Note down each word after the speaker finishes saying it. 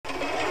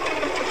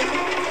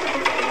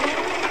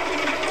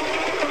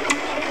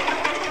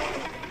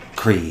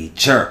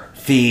Creature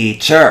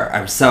feature.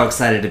 I'm so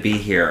excited to be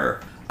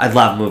here. I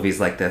love movies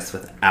like this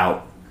with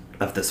out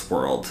of this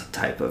world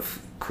type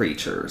of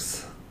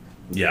creatures.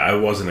 Yeah, I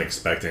wasn't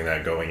expecting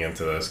that going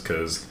into this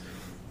because,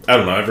 I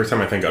don't know, every time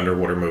I think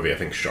underwater movie, I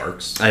think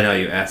sharks. I know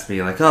you asked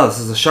me, like, oh, this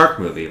is a shark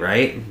movie,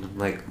 right? I'm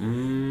like,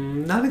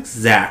 not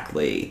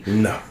exactly.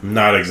 No,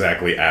 not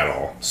exactly at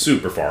all.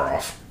 Super far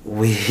off.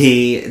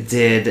 We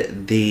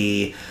did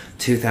the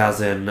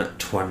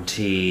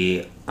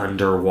 2020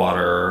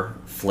 underwater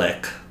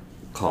flick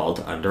called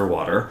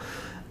Underwater,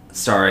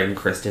 starring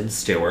Kristen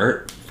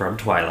Stewart from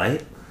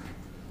Twilight.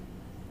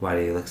 Why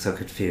do you look so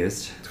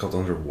confused? It's called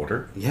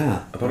Underwater?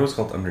 Yeah. I thought it was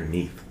called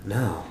Underneath.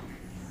 No.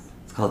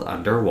 It's called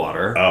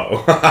Underwater.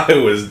 Oh, I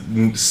was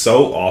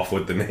so off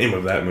with the name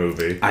of that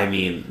movie. I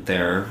mean,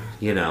 they're,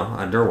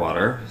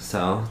 underwater,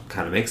 so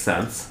kind of makes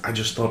sense. I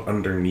just thought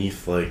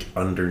underneath, like,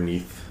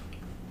 underneath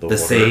the The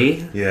water.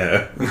 sea?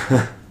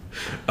 Yeah.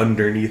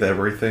 Underneath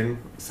everything.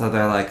 So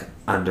they're like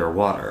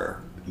underwater.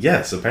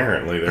 Yes,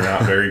 apparently. They're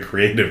not very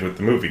creative with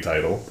the movie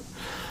title.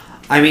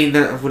 I mean,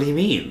 what do you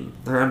mean?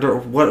 They're under...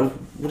 What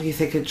do you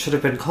think it should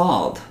have been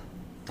called?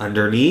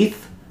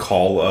 Underneath?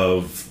 Call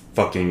of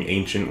fucking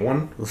Ancient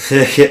One?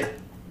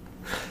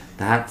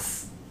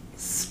 That's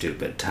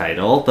stupid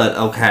title, but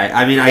okay.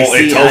 I mean, I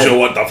see... It tells you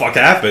what the fuck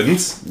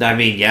happens. I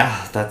mean,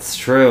 yeah, that's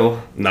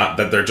true. Not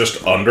that they're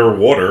just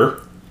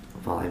underwater.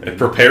 Well, I mean, It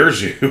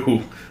prepares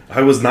you.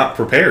 I was not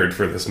prepared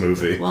for this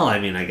movie. well, I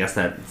mean, I guess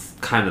that's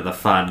kind of the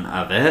fun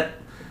of it.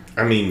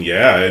 I mean,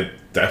 yeah, it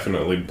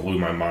definitely blew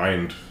my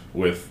mind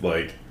with,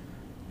 like,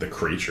 the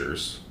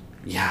creatures.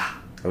 Yeah.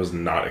 I was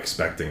not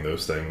expecting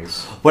those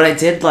things. What I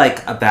did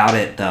like about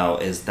it, though,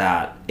 is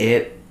that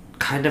it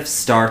kind of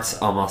starts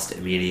almost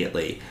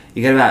immediately.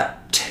 You get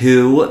about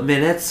 2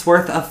 minutes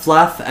worth of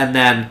fluff, and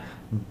then,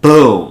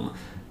 boom,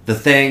 the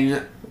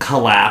thing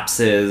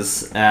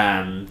collapses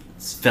and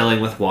it's filling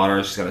with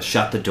water. She's got to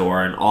shut the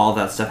door, and all of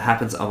that stuff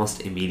happens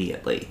almost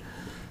immediately.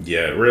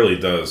 Yeah, it really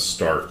does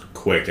start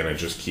quick, and it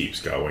just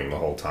keeps going the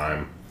whole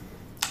time.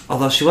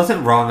 Although she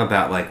wasn't wrong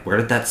about, like, where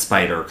did that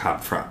spider come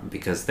from?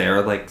 Because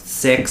they're, like,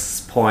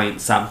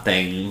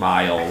 6-point-something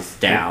miles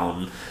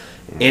down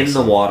in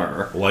the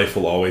water. Life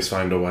will always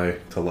find a way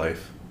to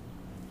life.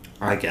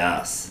 I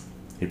guess.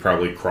 He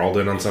probably crawled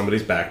in on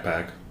somebody's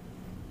backpack.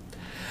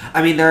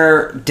 I mean,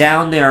 they're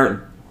down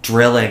there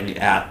drilling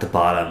at the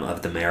bottom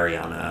of the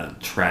Mariana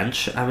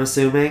Trench, I'm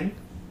assuming.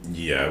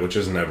 Yeah, which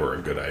is never a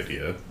good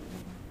idea.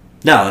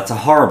 No, that's a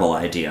horrible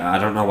idea. I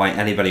don't know why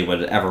anybody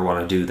would ever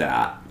want to do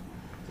that.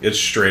 It's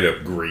straight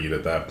up greed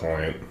at that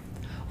point.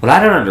 What I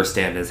don't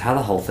understand is how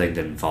the whole thing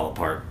didn't fall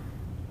apart.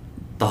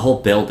 The whole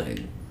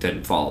building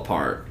didn't fall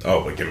apart. Oh,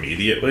 like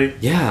immediately?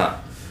 Yeah.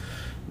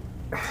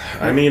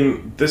 I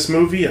mean, this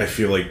movie, I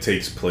feel like,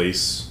 takes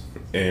place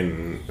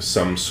in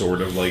some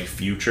sort of, like,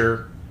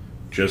 future.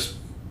 Just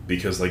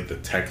because, like, the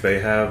tech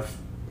they have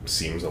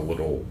seems a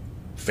little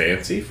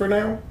fancy for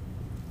now.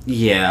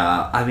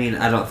 Yeah, I mean,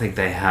 I don't think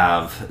they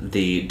have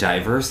the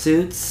diver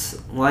suits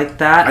like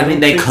that. I mean,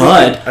 they could.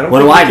 I don't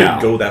what think do I we know?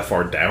 could go that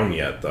far down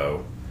yet,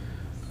 though.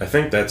 I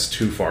think that's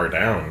too far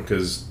down,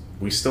 because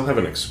we still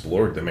haven't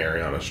explored the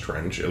Marianas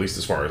Trench, at least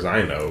as far as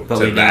I know. But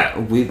we've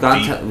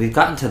deep.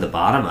 gotten to the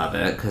bottom of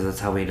it because that's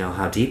how we know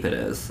how deep it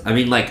is. I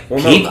mean, like, Well,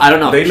 I don't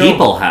know if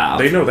people have.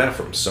 They know that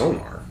from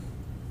sonar.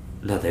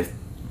 No, they've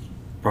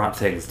brought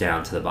things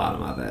down to the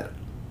bottom of it.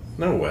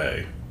 No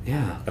way.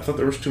 Yeah, I thought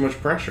there was too much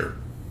pressure.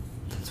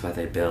 that's why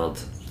they build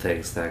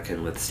things that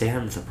can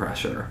withstand the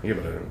pressure. Yeah,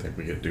 but I didn't think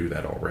we could do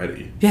that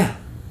already. Yeah.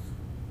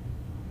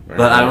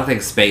 But I don't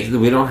think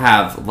we don't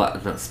have,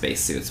 not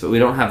spacesuits, but we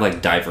don't have,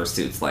 like, diver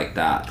suits like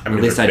that. I mean,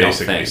 At least I they're don't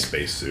basically think.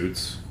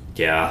 spacesuits.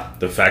 Yeah.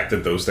 The fact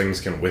that those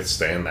things can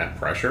withstand that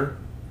pressure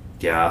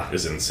Yeah.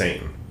 is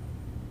insane.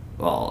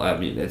 Well, I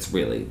mean, it's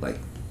really, like,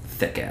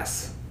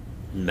 thick-ass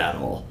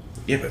metal.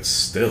 Yeah, but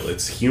still,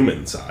 it's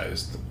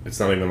human-sized. It's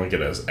not even like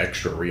it has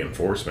extra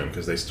reinforcement,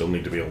 because they still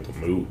need to be able to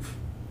move.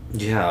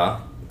 Yeah.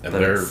 And but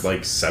they're, it's-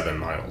 like, 7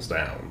 miles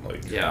down.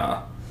 Like,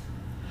 Yeah.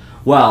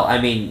 Well, I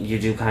mean, you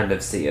do kind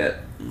of see it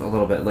a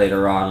little bit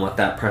later on, what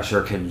that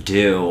pressure can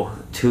do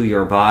to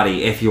your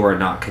body if you are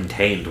not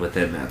contained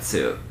within that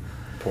suit.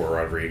 poor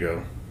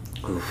Rodrigo.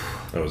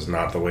 Oof. That was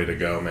not the way to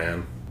go,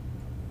 man.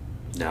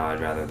 No, I'd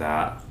rather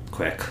that.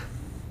 Quick.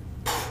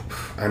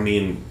 I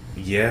mean,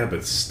 yeah,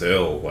 but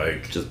still,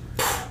 like... Just...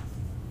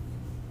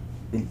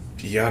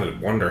 You gotta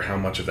wonder how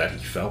much of that he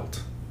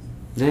felt.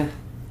 Yeah.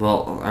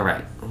 Well,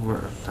 alright.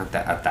 We're not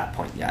at that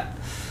point yet.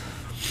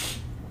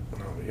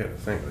 No, you gotta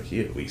think, like, he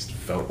at least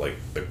felt, like,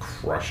 the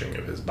crushing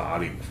of his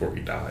body before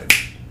he died.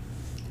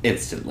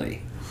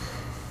 Instantly.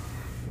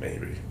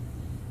 Maybe.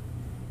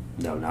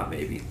 No, not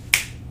maybe.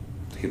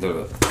 He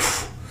literally...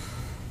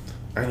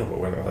 I know, but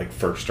when it, like,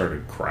 first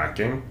started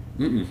cracking...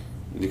 Mm-mm.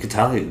 You could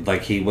tell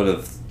he would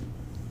have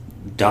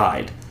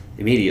died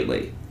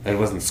immediately. He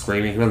wasn't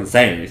screaming, he wasn't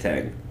saying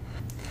anything.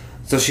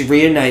 So she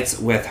reunites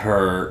with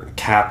her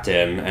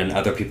captain and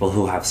other people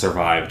who have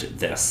survived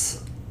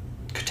this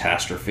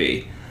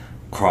catastrophe,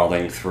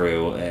 crawling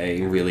through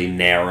a really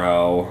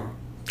narrow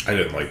I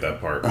didn't like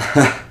that part.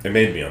 It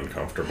made me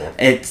uncomfortable.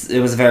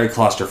 It was a very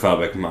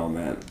claustrophobic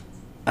moment.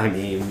 I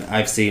mean,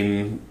 I've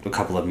seen a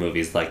couple of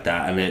movies like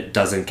that, and it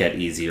doesn't get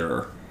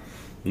easier.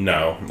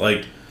 No,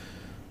 like,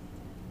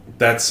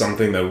 that's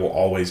something that will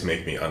always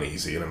make me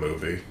uneasy in a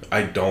movie.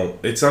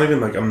 It's not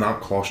even like I'm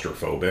not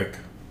claustrophobic,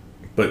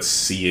 but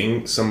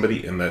seeing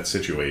somebody in that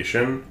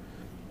situation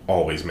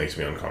always makes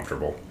me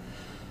uncomfortable.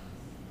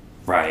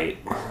 Right.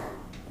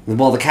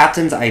 Well, the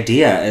captain's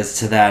idea is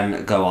to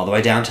then go all the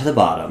way down to the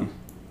bottom,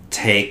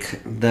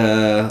 take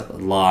the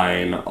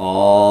line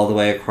all the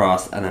way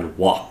across, and then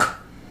walk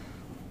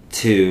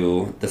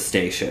to the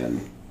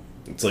station.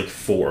 It's like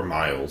 4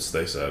 miles,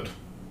 they said.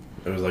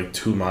 It was like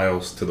 2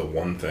 miles to the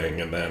one thing,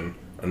 and then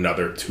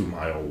another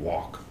 2-mile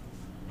walk.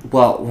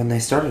 Well, when they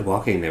started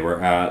walking, they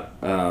were at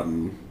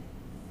mile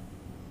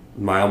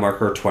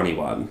marker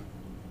 21.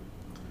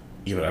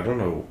 Yeah, but I don't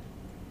know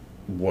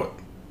what...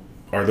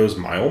 Are those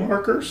mile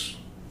markers?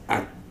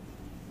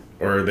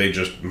 Or are they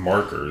just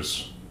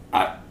markers?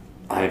 I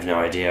have no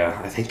idea.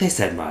 I think they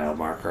said mile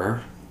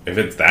marker. If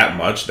it's that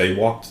much, they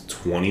walked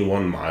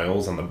 21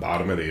 miles on the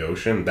bottom of the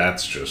ocean.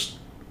 That's just...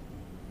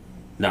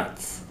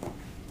 Nuts.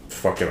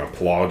 Fucking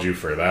applaud you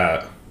for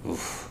that.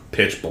 Oof.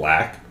 Pitch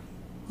black.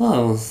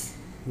 Well,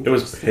 It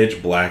was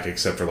pitch black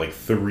except for like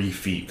 3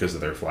 feet because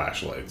of their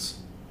flashlights.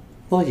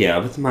 well, yeah,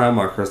 but the mile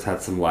markers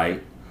had some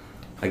light,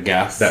 I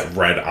guess. That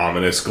red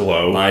ominous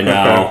glow. I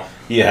know.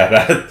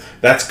 Yeah,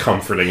 that's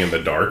comforting in the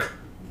dark.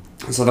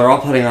 So they're all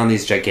putting on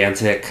these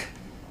gigantic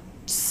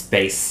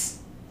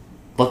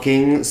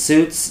space-looking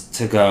suits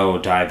to go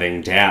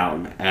diving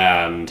down,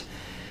 and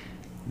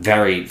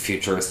very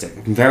futuristic.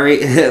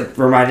 It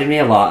reminded me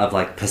a lot of,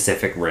 like,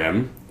 Pacific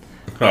Rim.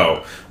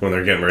 Oh, when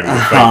they're getting ready to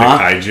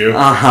fight the kaiju?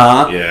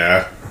 Uh-huh.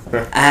 Yeah.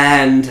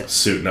 And...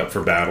 Suiting up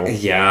for battle.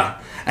 Yeah.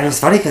 And it was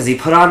funny because he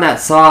put on that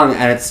song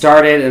and it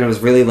started and it was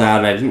really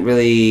loud and I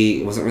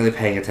wasn't really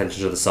paying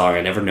attention to the song.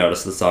 I never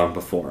noticed the song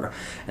before.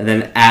 And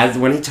then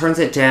when he turns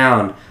it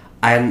down,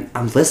 I'm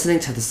listening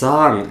to the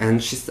song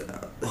and she's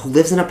who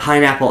lives in a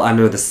pineapple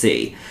under the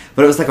sea.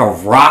 But it was like a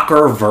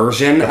rocker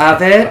version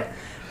of it.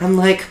 I'm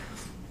like,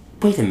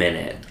 wait a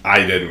minute.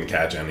 I didn't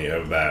catch any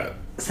of that.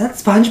 Is that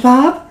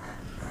SpongeBob?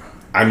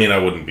 I mean, I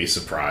wouldn't be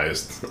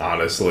surprised,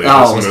 honestly.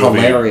 Oh, it was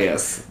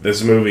hilarious.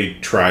 This movie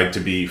tried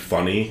to be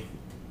funny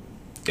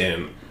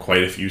in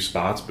quite a few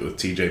spots, but with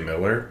T.J.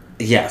 Miller.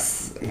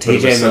 Yes.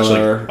 T.J.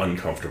 Miller. Such, like,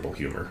 uncomfortable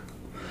humor.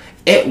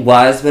 It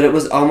was, but it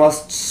was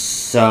almost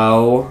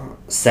so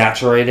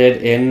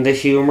saturated in the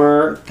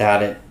humor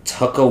that it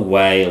took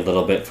away a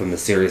little bit from the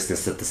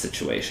seriousness of the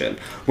situation.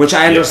 Which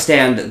I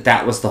understand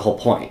that was the whole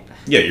point.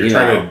 Yeah, you're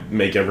trying to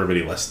make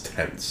everybody less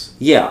tense.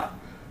 Yeah.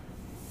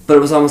 But it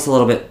was almost a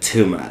little bit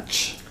too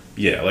much.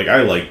 Yeah, like,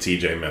 I like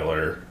T.J.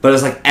 Miller. But it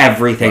was like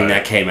everything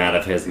that came out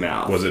of his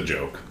mouth was a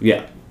joke.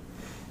 Yeah.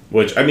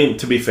 Which, I mean,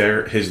 to be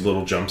fair, his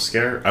little jump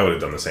scare, I would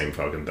have done the same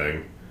fucking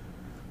thing.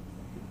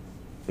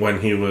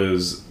 When he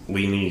was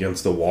leaning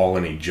against the wall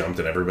and he jumped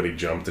and everybody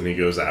jumped and he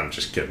goes, I'm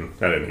just kidding.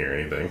 I didn't hear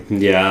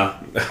anything.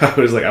 Yeah. I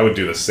was like, I would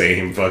do the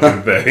same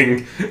fucking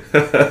thing.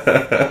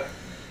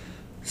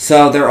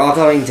 So they're all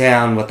going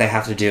down. What they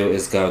have to do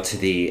is go to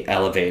the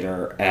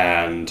elevator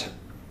and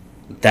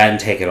then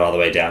take it all the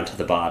way down to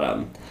the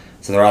bottom.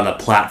 So they're on the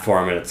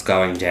platform and it's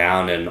going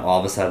down and all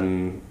of a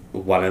sudden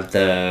one of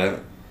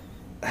the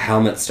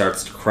helmet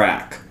starts to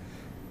crack,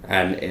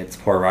 and it's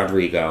poor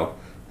Rodrigo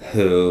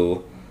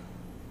who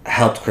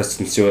helped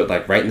Kristen Stewart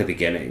like right in the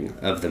beginning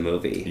of the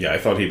movie. Yeah, I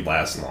thought he'd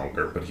last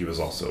longer, but he was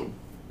also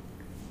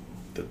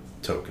the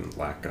token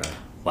black guy.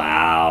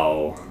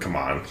 Wow. Come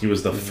on, he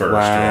was the first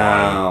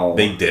one.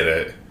 They did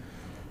it.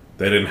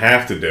 They didn't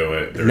have to do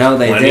it. There's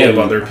they plenty didn't. of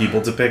other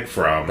people to pick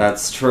from.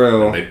 That's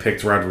true. And they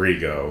picked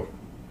Rodrigo.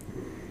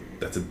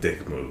 That's a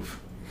dick move.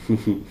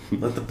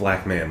 Let the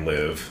black man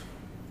live.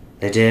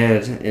 They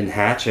did in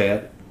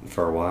Hatchet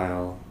for a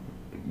while.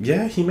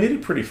 Yeah, he made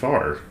it pretty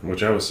far,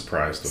 which I was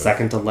surprised with.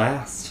 Second to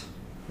last.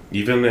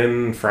 Even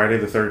in Friday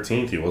the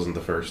 13th, he wasn't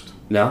the first.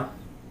 No,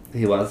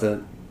 he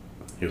wasn't.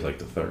 He was like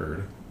the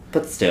third.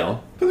 But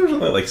still. But there's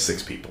only like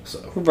 6 people,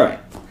 so. Right.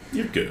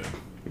 You're good.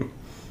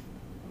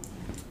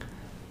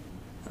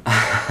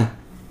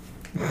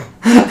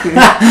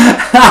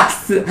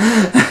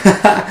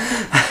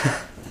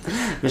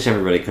 Wish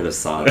everybody could have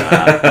saw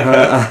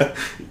that.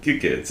 You're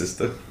good,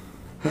 sister.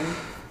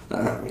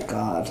 Oh,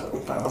 God.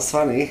 That was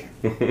funny.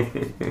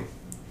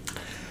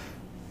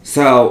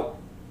 So,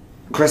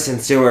 Kristen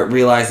Stewart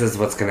realizes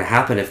what's going to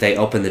happen if they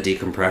open the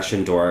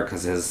decompression door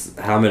because his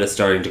helmet is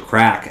starting to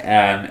crack,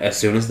 and as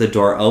soon as the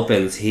door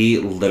opens, he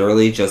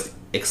literally just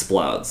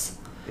explodes.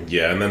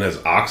 Yeah, and then his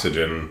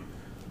oxygen,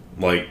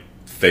 like,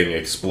 thing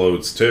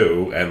explodes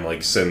too, and,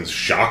 like, sends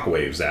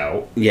shockwaves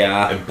out.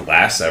 Yeah. And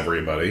blasts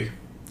everybody.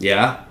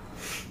 Yeah.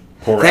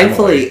 Poor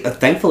Thankfully,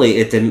 Emily.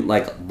 it didn't,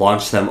 like,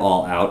 launch them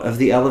all out of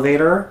the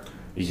elevator.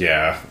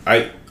 Yeah.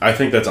 I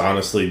think that's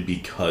honestly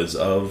because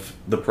of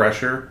the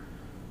pressure.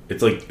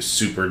 It's, like,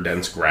 super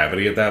dense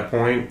gravity at that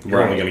point.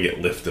 You're only going to get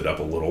lifted up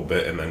a little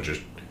bit and then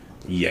just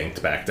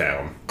yanked back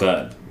down.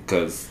 Good,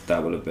 because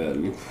that would have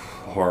been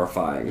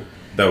horrifying.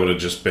 That would have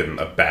just been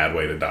a bad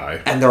way to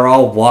die. And they're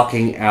all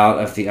walking out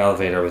of the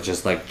elevator with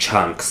just, like,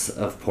 chunks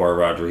of poor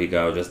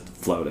Rodrigo just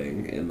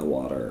floating in the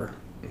water.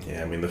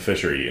 Yeah, I mean, the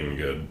fish are eating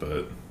good,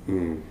 but...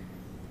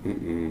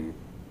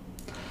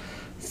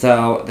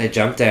 So, they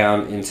jump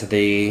down into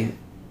the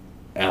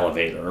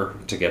elevator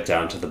to get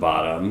down to the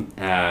bottom,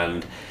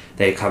 and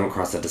they come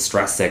across a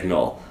distress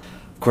signal.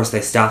 Of course,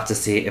 they stop to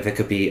see if it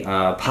could be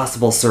a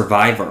possible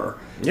survivor.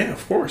 Yeah,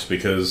 of course,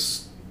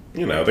 because,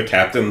 you know, the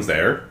captain's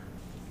there.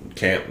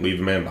 Can't leave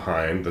a man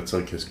behind. That's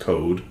like his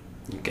code.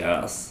 I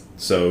guess.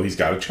 So he's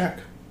got to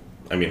check.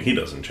 I mean, he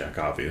doesn't check,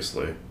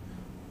 obviously.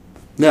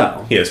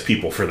 No. He has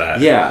people for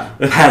that. Yeah,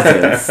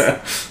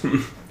 peasants.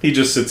 He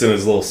just sits in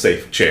his little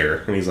safe chair,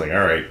 and he's like, all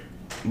right,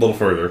 a little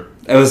further.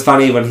 It was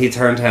funny when he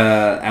turned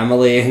to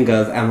Emily and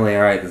goes, Emily,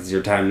 all right, this is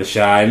your time to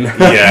shine.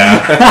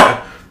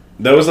 Yeah.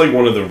 That was like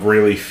one of the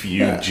really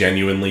few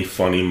genuinely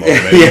funny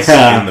moments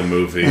in the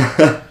movie.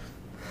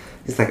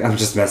 He's like, I'm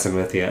just messing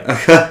with you.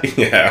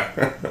 Yeah.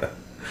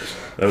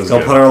 That was Go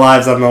good. put our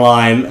lives on the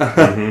line.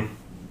 And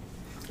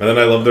then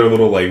I love their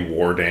little, like,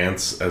 war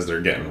dance as they're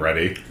getting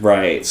ready.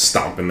 Right.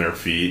 Stomping their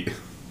feet.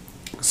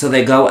 So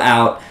they go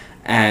out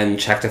and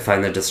check to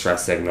find the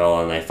distress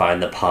signal, and they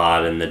find the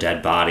pod and the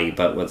dead body.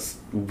 But what's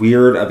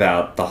weird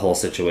about the whole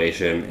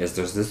situation is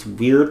there's this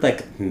weird,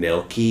 like,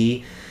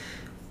 milky...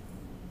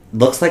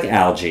 Looks like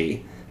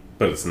algae.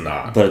 But it's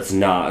not. But it's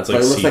not. It's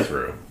like it looks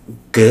see-through. like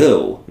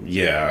goo.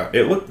 Yeah,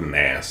 it looked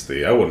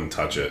nasty. I wouldn't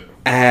touch it.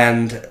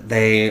 And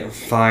they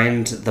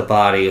find the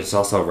body. It's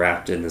also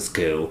wrapped in this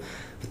goo.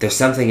 But there's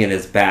something in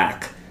his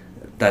back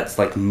that's,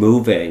 like,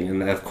 moving.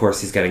 And, of course,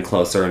 he's getting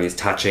closer and he's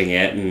touching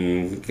it.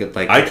 And,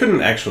 like... I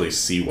couldn't actually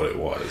see what it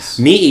was.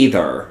 Me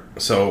either.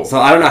 So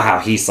I don't know how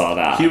he saw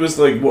that. he was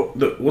like,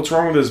 what's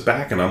wrong with his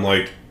back? And I'm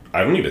like,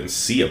 I don't even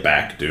see a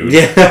back, dude.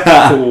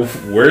 Yeah.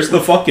 Where's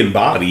the fucking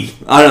body?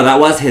 Oh, no, that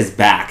was his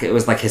back. It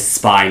was like his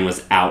spine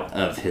was out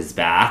of his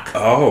back.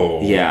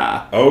 Oh.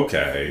 Yeah.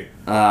 Okay.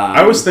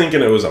 I was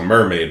thinking it was a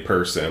mermaid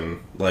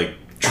person, like,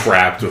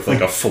 trapped with,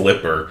 like, a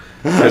flipper.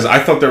 Because I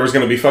thought there was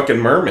going to be fucking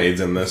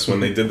mermaids in this when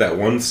they did that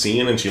one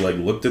scene and she, like,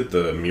 looked at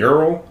the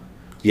mural.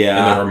 Yeah.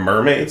 And there were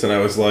mermaids, and I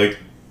was like,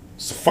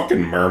 it's a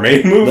fucking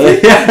mermaid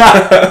movie?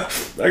 I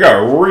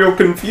got real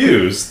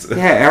confused.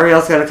 Yeah,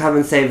 Ariel's gonna come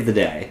and save the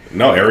day.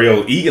 No,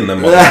 Ariel eating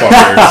them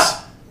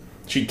motherfuckers.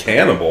 She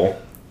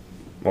cannibal.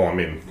 Well, I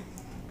mean,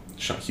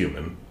 she's not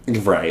human.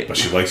 Right. But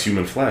she likes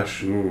human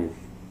flesh.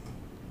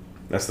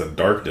 That's the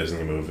dark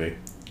Disney movie.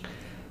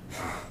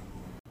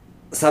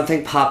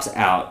 Something pops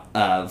out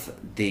of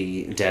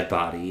the dead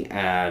body,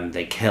 and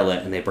they kill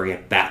it, and they bring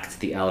it back to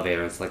the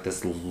elevator. It's like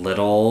this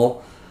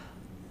little...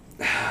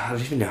 I don't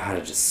even know how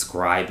to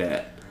describe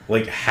it.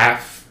 Like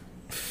half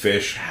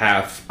fish,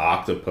 half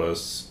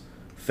octopus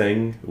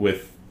thing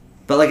with...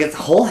 But, like, its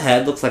whole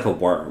head looks like a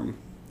worm.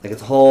 Like,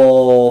 its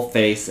whole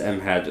face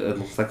and head, it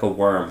looks like a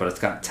worm, but it's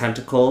got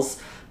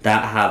tentacles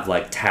that have,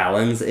 like,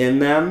 talons in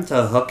them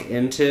to hook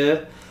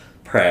into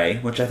prey,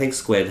 which I think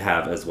squid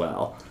have as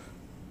well.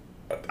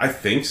 I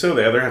think so.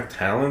 They either have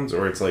talons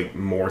or it's, like,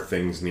 more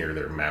things near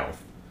their mouth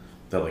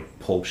that, like,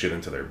 pull shit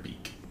into their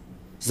beak.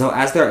 So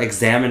as they're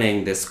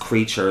examining this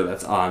creature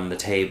that's on the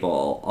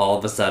table, all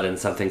of a sudden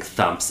something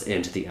thumps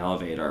into the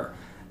elevator.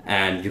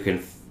 And you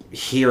can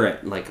hear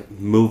it, like,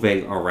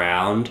 moving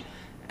around.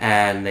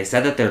 And they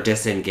said that they're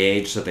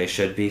disengaged, so they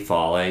should be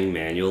falling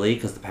manually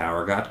because the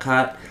power got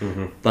cut.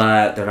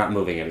 But they're not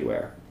moving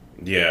anywhere.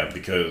 Yeah,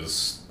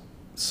 because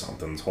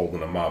something's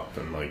holding them up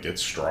and, like,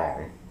 it's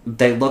strong.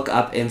 They look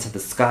up into the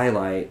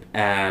skylight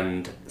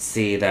and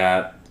see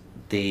that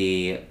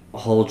the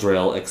hole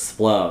drill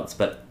explodes.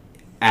 But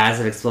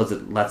as it explodes,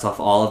 it lets off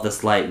all of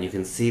this light, and you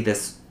can see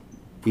this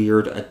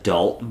weird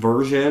adult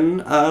version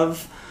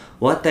of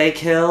what they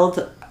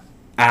killed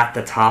at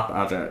the top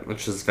of it,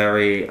 which is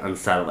very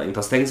unsettling.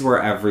 Those things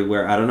were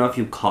everywhere. I don't know if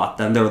you caught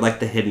them. They were like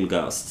the hidden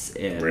ghosts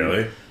in...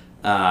 Really?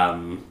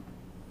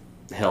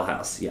 Hill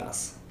House,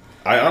 yes.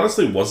 I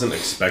honestly wasn't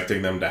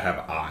expecting them to have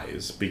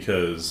eyes,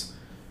 because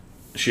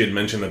she had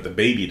mentioned that the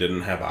baby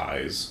didn't have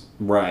eyes.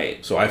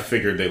 Right. So I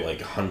figured they,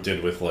 like,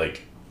 hunted with,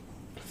 like,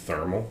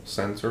 thermal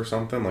sense or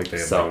something. Like they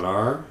had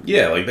sonar? Like,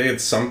 yeah, like they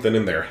had something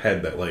in their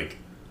head that, like,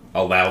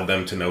 allowed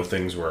them to know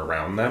things were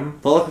around them.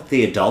 Well, look, if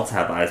the adults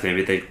have eyes,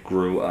 maybe they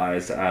grew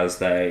eyes as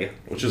they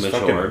Which is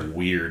matured. fucking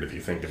weird if you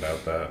think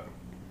about that.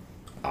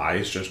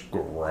 Eyes just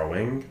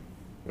growing?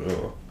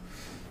 Ugh.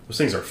 Those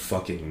things are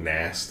fucking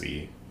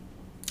nasty.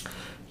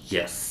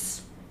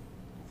 Yes.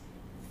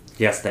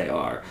 Yes, they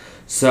are.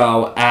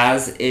 So,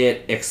 as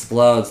it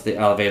explodes, the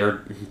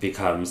elevator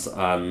becomes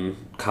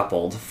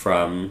uncoupled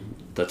from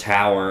the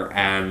tower,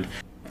 and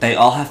they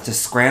all have to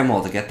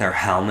scramble to get their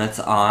helmets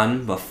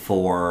on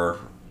before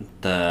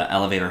the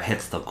elevator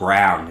hits the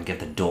ground and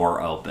get the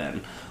door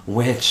open,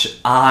 which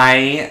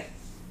I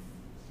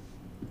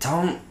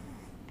don't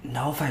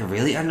know if I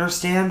really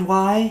understand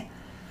why.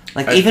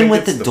 Like, I even think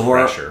with it's the the door...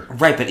 pressure.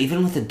 Right, but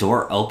even with the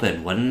door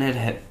open, wouldn't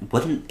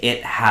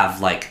it have,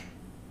 like,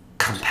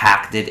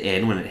 compacted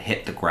in when it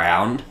hit the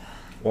ground.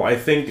 Well, I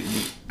think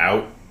the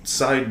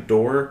outside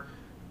door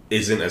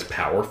isn't as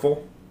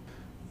powerful.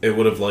 It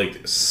would have,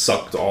 like,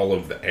 sucked all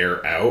of the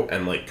air out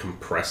and, like,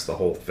 compressed the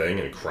whole thing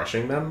and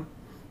crushing them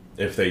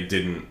if they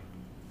didn't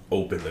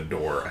open the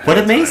door ahead What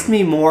of amazed time.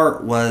 me more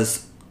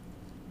was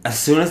as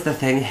soon as the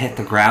thing hit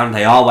the ground,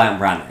 they all went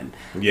running.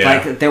 Yeah.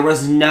 Like, there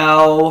was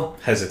no...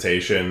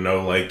 Hesitation,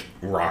 no, like,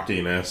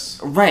 rockiness.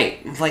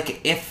 Right.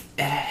 Like, if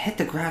it had hit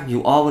the ground,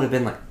 you all would have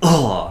been like,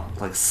 ugh,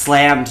 like,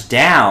 slammed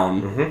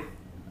down. Mm-hmm.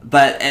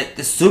 But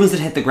as soon as it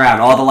hit the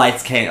ground, all the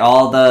lights came,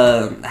 all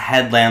the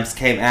headlamps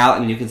came out,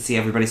 and you could see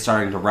everybody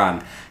starting to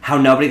run. How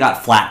nobody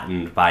got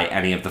flattened by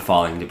any of the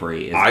falling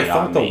debris is I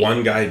beyond thought the me.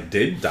 one guy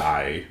did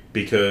die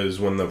because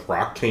when the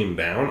rock came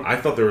down, I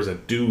thought there was a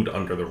dude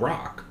under the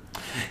rock.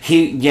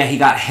 He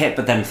got hit,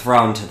 but then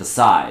thrown to the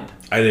side.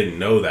 I didn't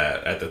know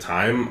that at the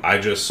time. I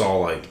just saw,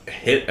 like,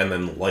 hit and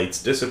then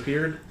lights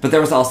disappeared. But there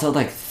was also,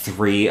 like,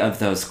 3 of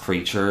those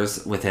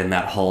creatures within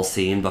that whole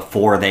scene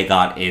before they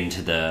got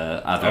into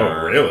the other...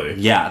 Oh, really?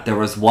 Yeah, there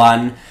was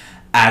one,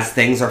 as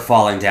things are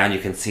falling down, you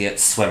can see it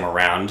swim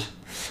around.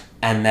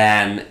 And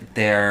then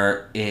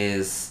there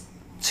is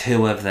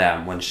 2 of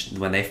them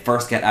when they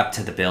first get up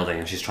to the building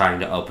and she's trying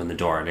to open the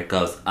door and it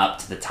goes up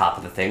to the top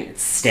of the thing.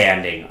 It's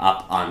standing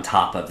up on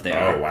top of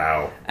there. Oh,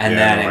 wow. And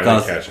Yeah, then no, it I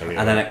goes, didn't catch any of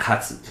and then that. it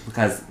cuts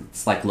because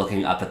it's like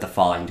looking up at the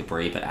falling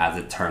debris. But as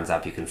it turns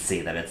up, you can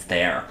see that it's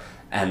there.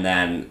 And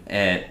then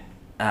it,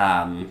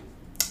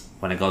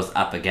 when it goes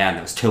up again,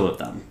 there's 2 of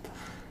them.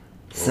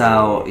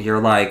 So you're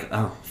like,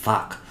 oh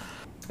fuck.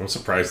 I'm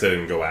surprised they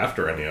didn't go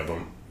after any of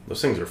them.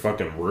 Those things are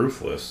fucking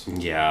ruthless.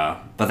 Yeah,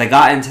 but they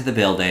got into the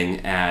building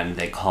and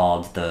they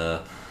called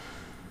the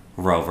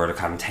rover to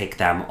come take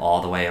them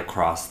all the way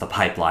across the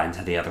pipeline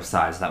to the other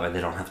side, so that way they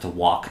don't have to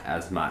walk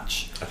as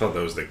much. I thought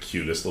that was the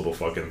cutest little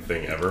fucking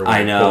thing ever. When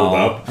I it know. pulled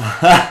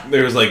up,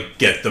 there was like,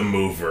 get the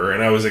mover,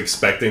 and I was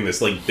expecting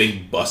this like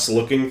big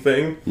bus-looking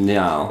thing,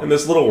 No. and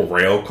this little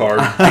rail car,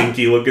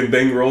 dinky-looking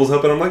thing rolls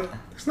up, and I'm like,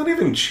 there's not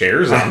even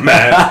chairs on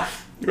that.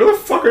 Where the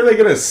fuck are they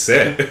gonna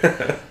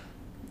sit?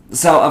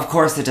 So, of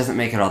course, it doesn't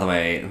make it all the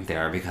way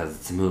there because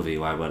it's a movie.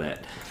 Why would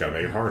it? Gotta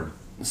make it hard.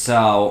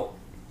 So,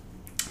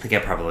 they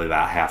get probably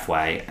about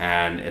halfway,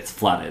 and it's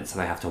flooded, so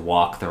they have to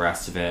walk the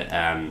rest of it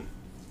and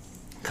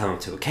come up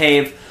to a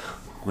cave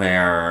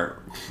where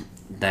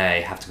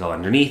they have to go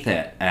underneath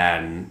it.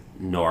 And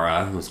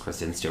Nora, who's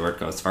Kristen Stewart,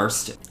 goes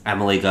first.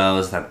 Emily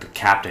goes, then the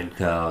captain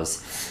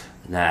goes,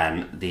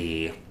 then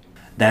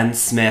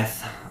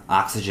Smith,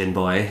 Oxygen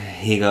Boy,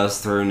 he goes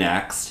through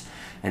next.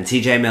 And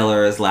TJ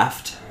Miller is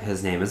left.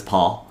 His name is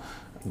Paul.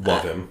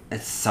 Love him.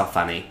 It's so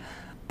funny.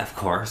 Of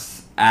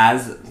course.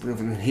 As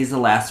he's the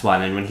last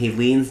one, and when he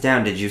leans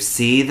down, did you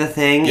see the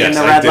thing in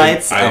the red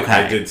lights?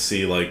 I did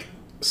see like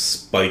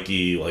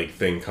spiky like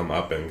thing come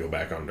up and go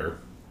back under.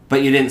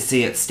 But you didn't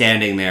see it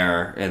standing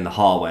there in the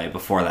hallway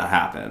before that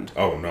happened.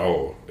 Oh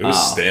no. It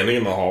was standing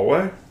in the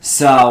hallway?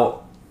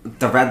 So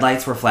the red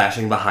lights were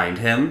flashing behind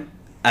him,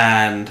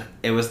 and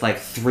it was like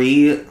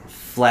 3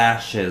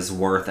 flashes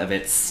worth of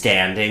it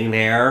standing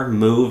there,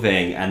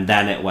 moving, and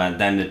then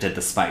it did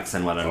the spikes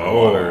and went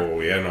underwater. Oh,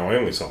 yeah, no, I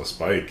only saw the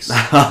spikes.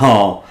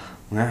 Oh,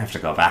 I'm gonna have to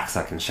go back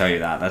so I can show you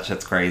that. That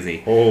shit's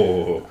crazy.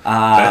 Oh,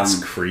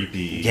 that's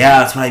creepy. Yeah,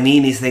 that's what I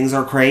mean. These things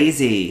are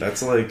crazy.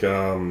 That's like,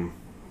 what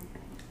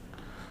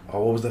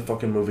was the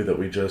fucking movie that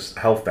we just...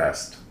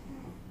 Hellfest.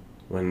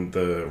 When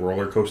the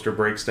roller coaster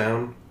breaks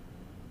down,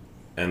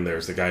 and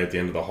there's the guy at the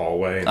end of the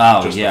hallway, and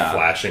the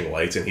flashing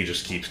lights, and he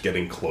just keeps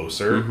getting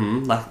closer.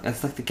 Mm-hmm.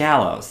 It's like the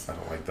gallows. I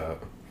don't like that.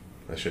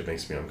 That shit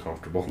makes me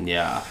uncomfortable.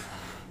 Yeah.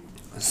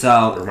 It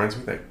So... reminds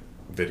me of that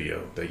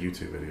video, that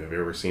YouTube video. Have you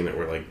ever seen it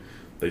where, like,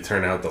 they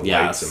turn out the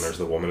Yes. lights and there's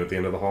the woman at the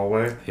end of the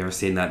hallway? Have you ever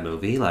seen that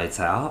movie, Lights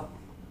Out?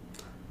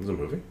 It was a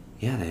movie?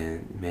 Yeah, they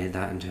made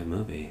that into a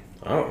movie.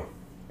 Oh.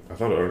 I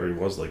thought it already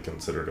was, like,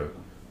 considered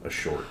a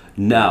short.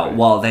 No, movie.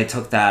 well, they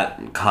took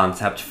that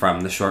concept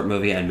from the short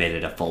movie and made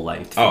it a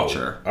full-length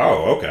feature.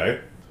 Oh,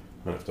 okay.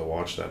 I have to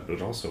watch that, but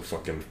it also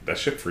fucking... That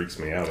shit freaks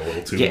me out a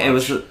little too much. Yeah, it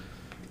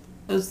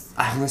was...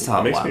 I only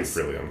saw it once. It makes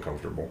me really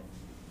uncomfortable.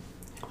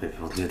 Maybe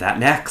we'll do that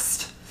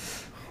next.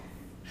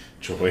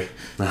 Joy.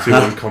 2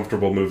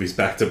 uncomfortable movies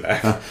back to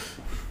back.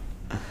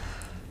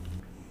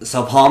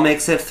 So Paul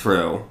makes it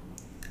through,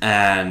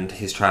 and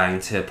he's trying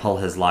to pull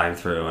his line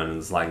through, and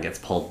his line gets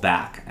pulled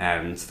back,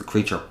 and it's the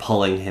creature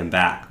pulling him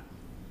back.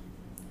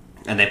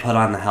 And they put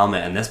on the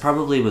helmet, and this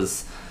probably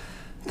was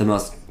the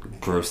most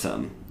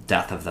gruesome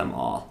death of them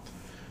all.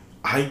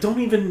 I don't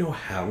even know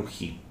how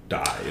he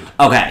died.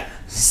 Okay,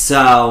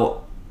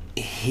 so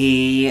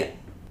he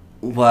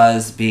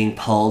was being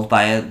pulled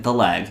by the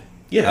leg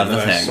Yeah, of and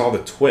the then I thing. saw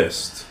the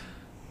twist.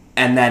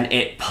 And then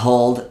it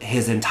pulled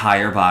his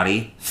entire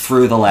body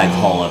through the leg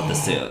hole of the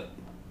suit.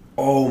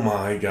 Oh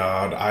my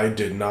god, I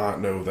did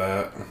not know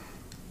that.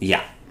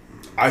 Yeah.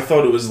 I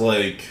thought it was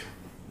like...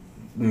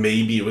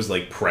 Maybe it was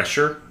like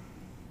pressure.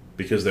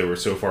 Because they were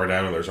so far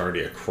down and there's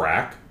already a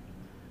crack.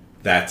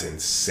 That's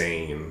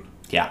insane.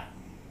 Yeah.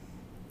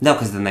 No,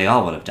 because then they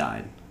all would have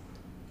died.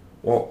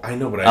 Well, I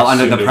know, but I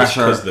under assumed the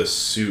pressure. because the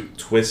suit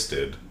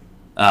twisted.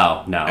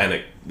 Oh, no. And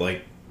it,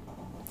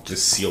 the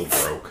seal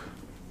broke.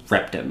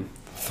 Ripped him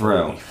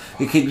through.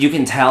 You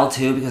can tell,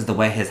 too, because the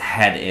way his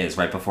head is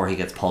right before he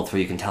gets pulled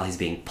through, you can tell he's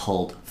being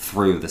pulled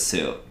through the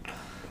suit.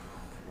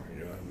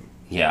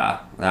 Yeah,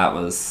 that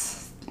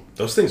was...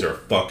 Those things are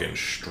fucking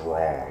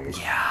strong.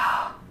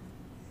 Yeah.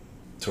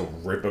 To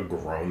rip a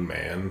grown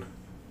man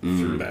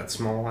through that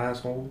small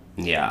asshole?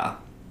 Yeah.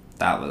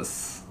 That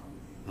was...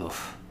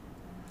 Oof.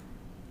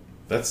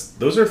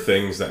 Those are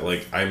things that,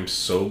 I'm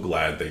so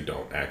glad they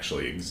don't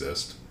actually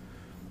exist.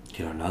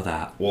 You don't know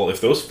that. Well,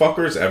 if those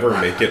fuckers ever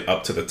make it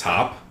up to the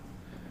top,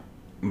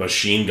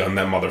 machine gun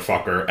that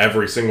motherfucker,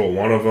 every single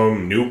one of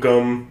them, nuke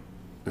them.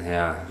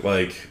 Yeah.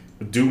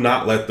 Do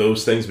not let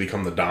those things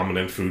become the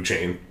dominant food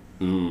chain.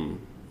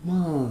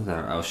 Well,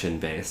 they're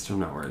ocean-based.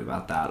 I'm not worried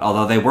about that.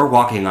 Although they were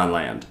walking on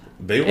land.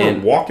 They were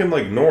walking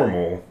like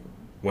normal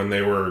when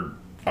they were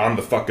on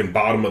the fucking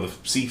bottom of the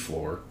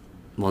seafloor.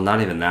 Well,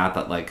 not even that,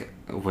 but,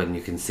 when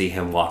you can see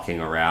him walking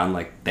around,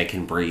 they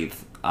can breathe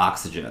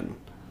oxygen.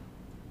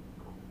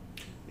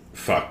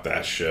 Fuck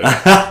that shit.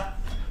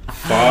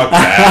 Fuck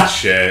that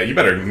shit. You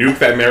better nuke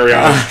that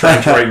Marianas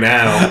Trench right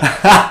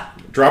now.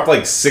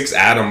 Drop 6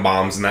 atom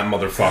bombs in that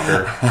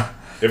motherfucker.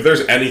 If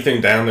there's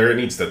anything down there, it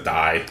needs to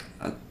die.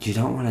 You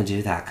don't want to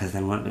do that, because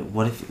then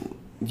what if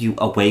you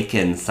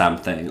awaken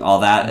something? All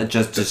that, it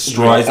just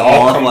destroys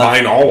all of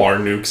combine all our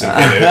nukes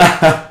and hit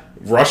it.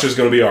 Russia's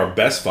gonna be our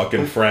best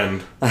fucking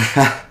friend. You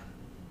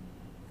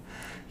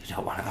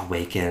don't want to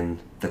awaken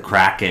the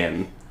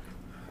Kraken.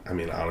 I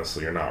mean,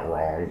 honestly, you're not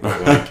wrong,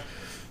 but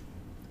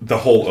the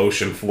whole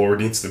ocean floor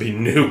needs to be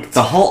nuked.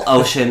 The whole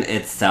ocean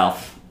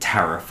itself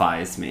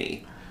terrifies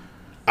me.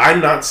 I'm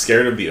not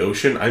scared of the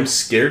ocean. I'm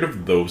scared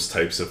of those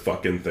types of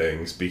fucking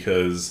things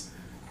because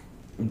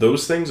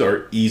those things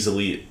are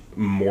easily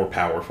more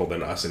powerful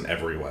than us in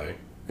every way.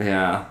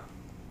 Yeah.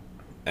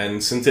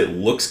 And since it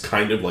looks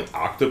kind of like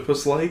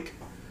octopus-like,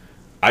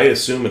 I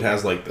assume it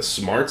has the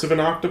smarts of an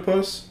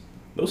octopus.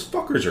 Those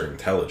fuckers are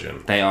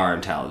intelligent. They are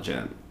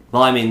intelligent.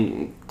 Well, I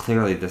mean,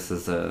 clearly this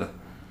is a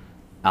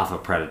alpha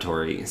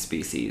predatory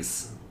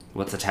species.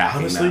 What's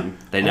attacking them?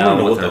 They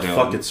know what they're doing.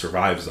 Fuck it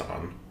survives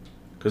on.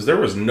 Because there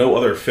was no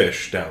other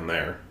fish down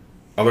there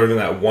other than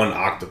that one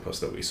octopus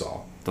that we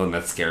saw. The one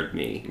that scared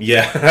me.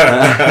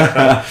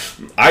 Yeah.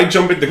 I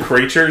jump at the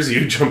creatures,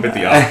 you jump at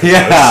the octopus.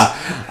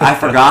 Yeah. I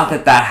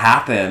forgot that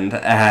happened,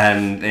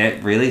 and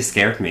it really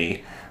scared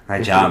me.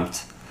 I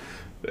jumped.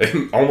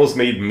 It almost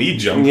made me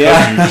jump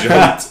because you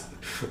jumped.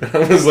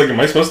 I was like, am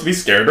I supposed to be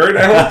scared right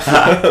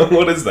now?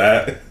 What is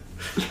that?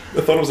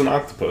 I thought it was an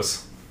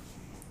octopus.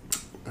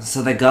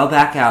 So they go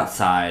back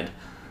outside,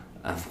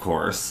 of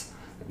course,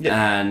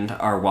 yeah, and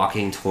are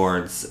walking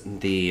towards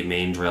the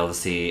main drill to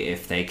see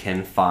if they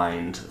can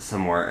find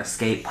some more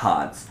escape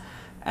pods.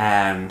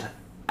 And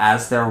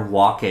as they're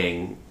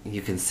walking,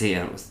 you can see,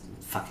 and it was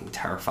fucking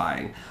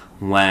terrifying,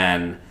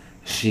 when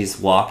she's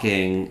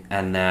walking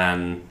and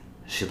then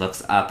she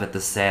looks up at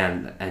the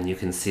sand and you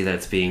can see that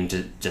it's being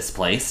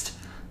displaced.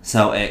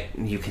 So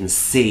you can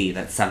see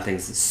that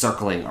something's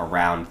circling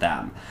around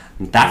them.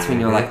 And that's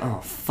when you're like, oh,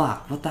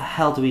 fuck, what the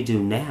hell do we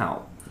do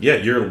now? Yeah,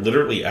 you're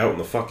literally out in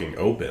the fucking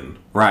open.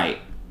 Right.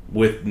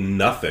 With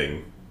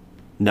nothing.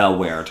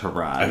 Nowhere to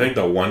run. I think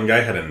the one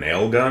guy had a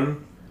nail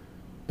gun,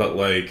 but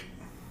right.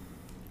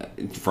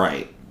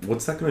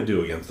 What's that going to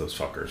do against those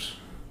fuckers?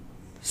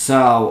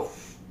 So,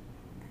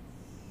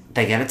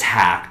 they get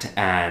attacked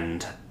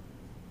and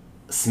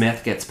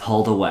Smith gets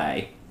pulled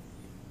away.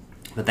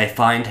 But they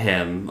find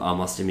him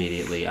almost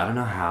immediately. I don't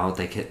know how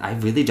they can... I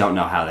really don't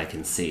know how they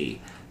can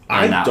see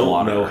in that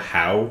water. I don't know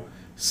how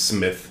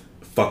Smith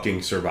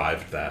fucking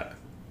survived that.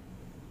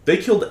 They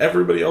killed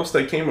everybody else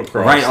they came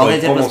across. Right, all they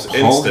did was pull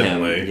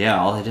instantly. him.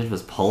 Yeah, all they did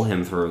was pull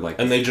him through,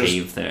 the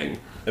cave thing.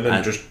 And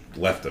then just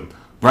left him.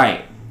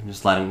 Right.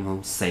 Just let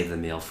him save the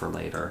meal for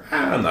later.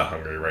 I'm not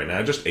hungry right now.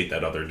 I just ate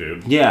that other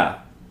dude.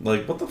 Yeah.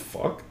 What the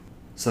fuck?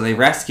 So they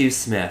rescue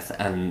Smith,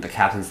 and the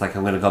captain's like,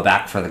 I'm going to go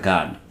back for the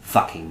gun.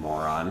 Fucking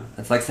moron.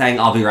 It's like saying,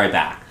 I'll be right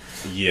back.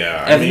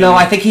 Yeah, No,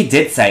 I think he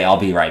did say, I'll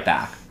be right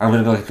back. I'm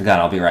going to go get the gun,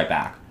 I'll be right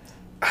back.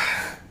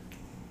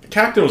 The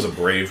captain was a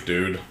brave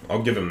dude.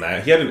 I'll give him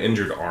that. He had an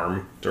injured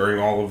arm during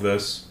all of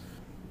this.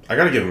 I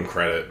gotta give him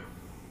credit.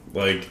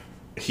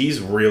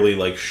 He's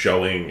really,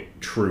 showing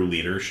true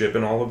leadership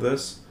in all of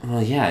this.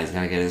 Well, yeah, he's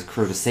going to get his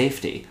crew to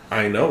safety.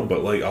 I know, but,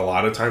 a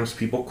lot of times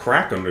people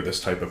crack under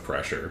this type of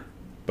pressure.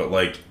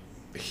 But,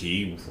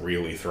 he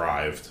really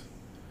thrived.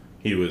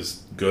 He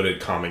was good at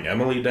calming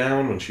Emily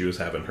down when she was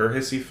having her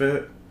hissy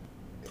fit.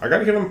 I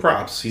gotta give him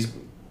props. He's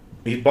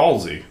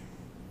ballsy.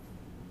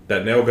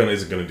 That nail gun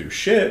isn't gonna do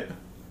shit.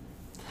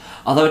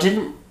 Although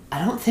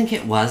I don't think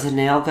it was a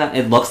nail gun.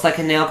 It looks like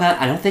a nail gun.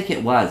 I don't think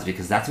it was,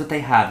 because that's what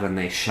they had when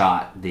they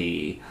shot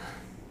the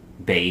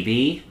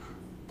baby.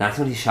 That's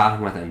what he shot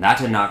him with, and that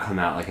did not come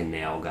out like a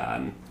nail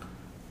gun.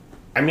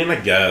 I mean, I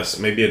guess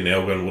maybe a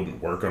nail gun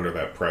wouldn't work under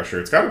that pressure.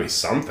 It's got to be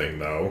something,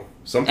 though.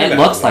 Something it that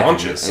looks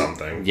launches like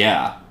something.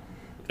 Yeah.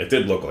 It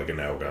did look like a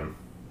nail gun.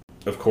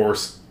 Of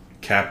course,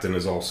 Captain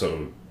is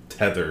also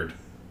tethered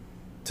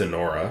to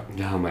Nora.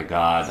 Oh my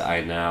god,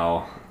 I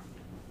know.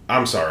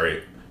 I'm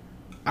sorry.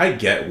 I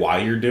get why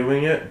you're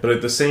doing it, but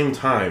at the same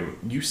time,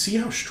 you see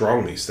how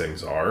strong these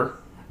things are.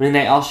 I mean,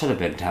 they all should have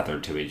been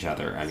tethered to each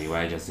other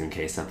anyway, just in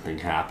case something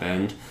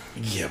happened.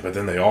 Yeah, but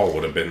then they all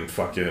would have been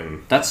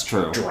fucking That's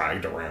true.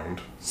 dragged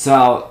around.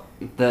 So,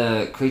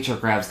 the creature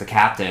grabs the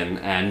captain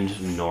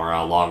and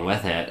Nora along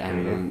with it,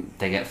 and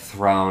they get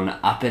thrown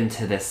up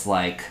into this,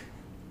 like,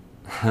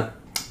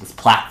 this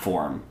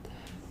platform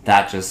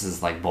that just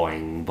is like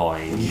boing,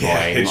 boing,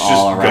 boing it's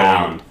all just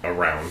around. going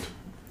around.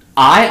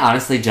 I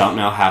honestly don't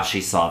know how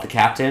she saw the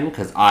captain,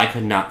 because I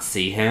could not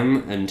see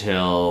him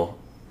until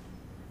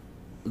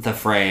the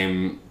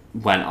frame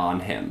went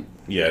on him.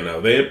 Yeah,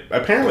 no, they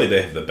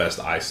have the best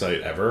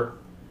eyesight ever.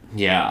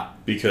 Yeah.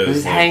 Because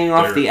he's hanging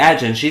off the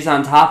edge, and she's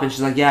on top, and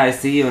she's like, yeah, I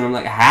see you, and I'm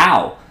like,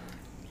 how?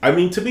 I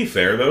mean, to be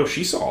fair, though,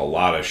 she saw a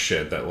lot of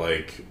shit that,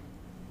 like...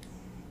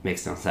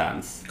 Makes no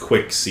sense.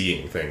 Quick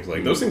seeing things.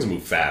 Like, those things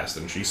move fast,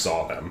 and she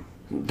saw them.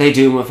 They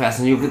do move fast,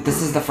 and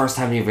this is the first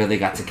time you really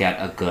got to get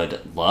a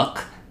good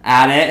look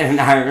at it,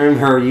 and I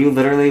remember you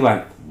literally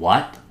went,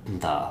 what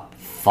the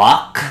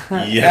fuck?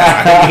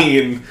 Yeah, I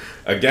mean,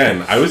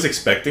 again, I was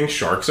expecting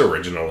sharks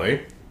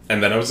originally,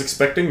 and then I was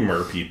expecting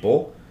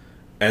merpeople,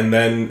 and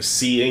then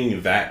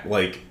seeing that,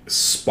 like,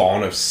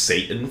 spawn of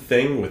Satan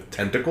thing with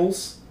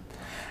tentacles.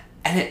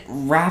 And it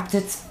wrapped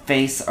its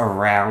face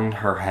around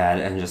her head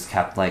and just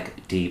kept,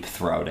 like,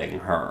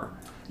 deep-throating her.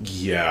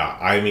 Yeah,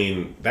 I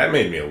mean, that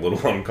made me a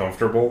little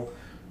uncomfortable,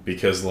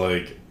 because,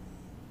 like,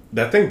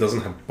 that thing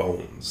doesn't have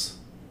bones.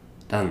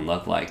 Doesn't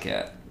look like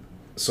it.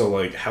 So,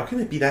 like, how can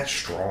it be that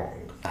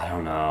strong? I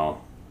don't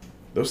know.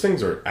 Those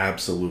things are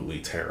absolutely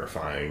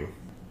terrifying.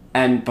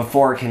 And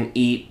before it can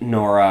eat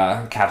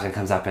Nora, Captain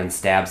comes up and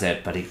stabs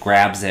it, but he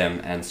grabs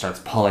him and starts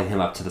pulling him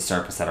up to the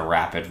surface at a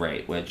rapid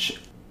rate, which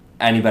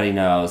anybody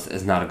knows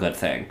is not a good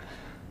thing.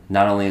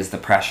 Not only is the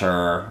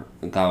pressure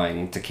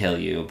going to kill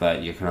you,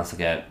 but you can also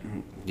get,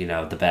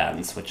 the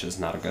bends, which is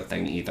not a good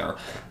thing either.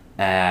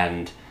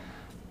 And,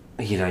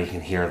 you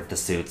can hear the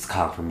suit's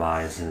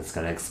compromised and it's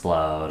going to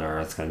explode, or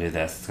it's going to do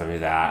this, it's going to do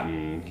that,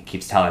 and he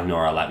keeps telling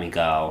Nora, let me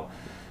go.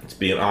 It's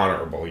being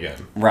honorable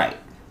again. Right.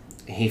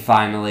 He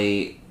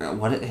finally...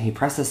 he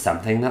presses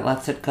something that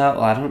lets it go?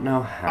 Well, I don't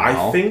know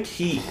how. I think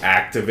he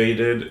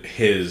activated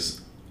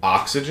his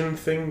oxygen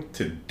thing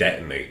to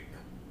detonate.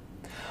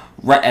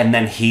 Right, and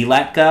then he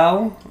let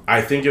go?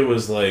 I think it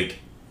was like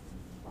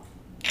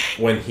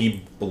when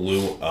he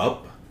blew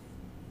up,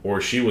 or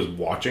she was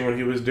watching when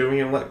he was doing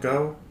it and let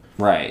go.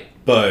 Right.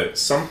 But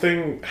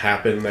something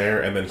happened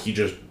there, and then he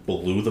just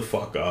blew the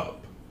fuck up.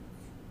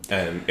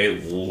 And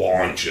it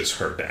launches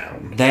her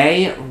down.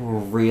 They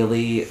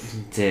really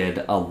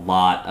did a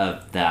lot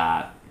of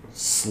that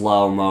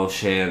slow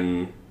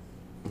motion,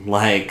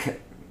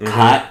 like,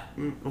 cut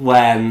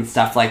when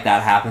stuff like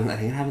that happens. I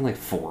think it happened like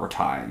 4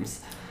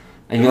 times.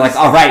 And you're like,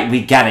 all right,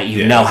 we get it.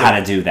 You know how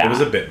to do that. It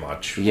was a bit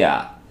much.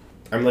 Yeah.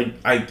 I'm like,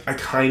 I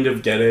kind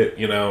of get it.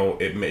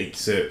 It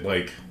makes it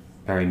like...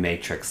 Very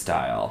Matrix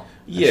style.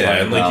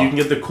 Yeah, and like you can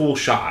get the cool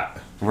shot.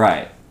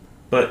 Right.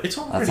 But it's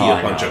already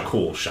a bunch of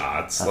cool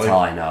shots. That's all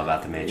I know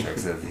about the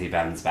Matrix is he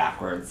bends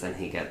backwards and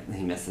he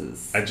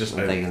misses.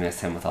 They miss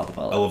him with all the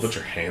bullets. I love what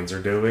your hands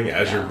are doing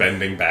as you're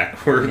bending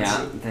backwards.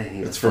 Yeah,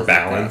 it's for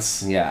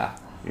balance. Yeah.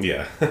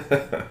 Yeah.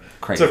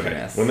 Craziness. It's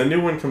okay. When the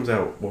new one comes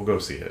out, we'll go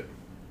see it.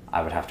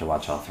 I would have to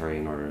watch all 3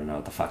 in order to know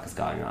what the fuck is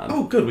going on.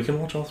 Oh, good. We can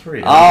watch all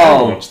 3.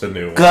 Oh, watch the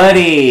new one.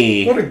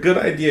 Goody! What a good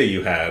idea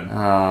you had.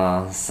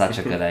 Oh, such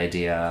a good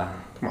idea.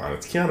 Come on,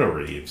 it's Keanu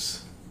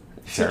Reeves.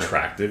 He's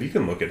attractive. You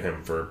can look at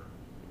him for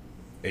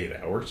 8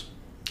 hours.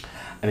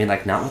 I mean,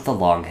 like, not with the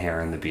long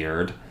hair and the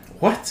beard.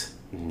 What?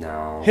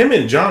 No. Him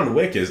and John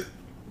Wick is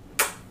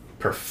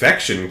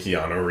perfection,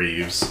 Keanu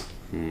Reeves.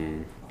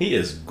 He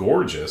is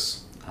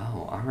gorgeous.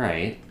 Oh,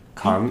 alright.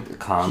 Calm He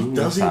yourself.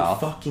 doesn't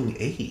fucking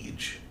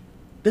age.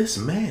 This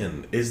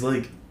man is,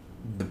 like,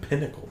 the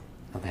pinnacle.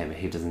 Okay, but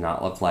he does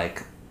not look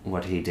like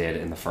what he did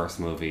in the first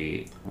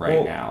movie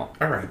now.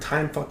 Alright,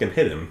 time fucking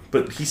hit him.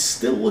 But he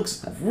still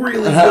looks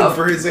really good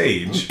for his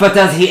age. But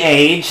does he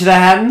age,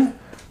 then?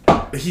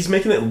 He's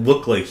making it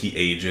look like he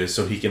ages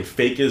so he can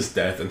fake his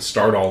death and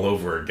start all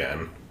over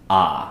again.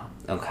 Ah,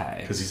 okay.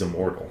 Because he's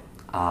immortal.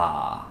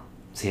 Ah.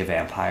 Is he a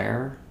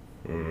vampire?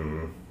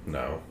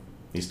 No.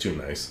 He's too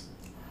nice.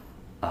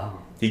 Oh.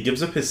 He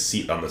gives up his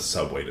seat on the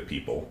subway to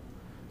people.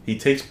 He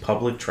takes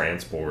public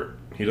transport.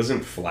 He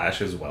doesn't flash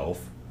his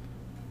wealth.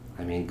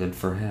 I mean, good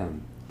for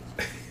him.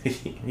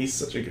 He's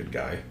such a good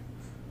guy.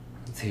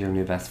 Is he your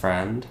new best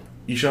friend?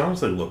 You should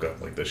honestly look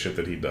up, like, the shit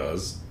that he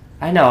does.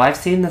 I know, I've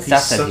seen the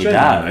stuff that he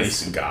does. He's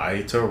such a nice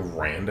guy to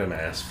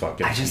random-ass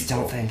fucking I just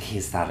people. don't think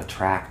he's that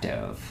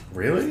attractive.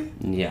 Really?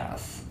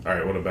 Yes.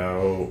 Alright, what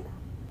about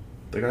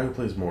the guy who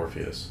plays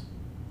Morpheus?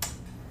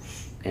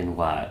 In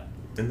what?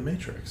 In The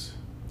Matrix.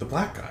 The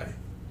black guy.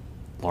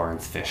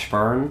 Lawrence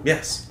Fishburne?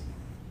 Yes.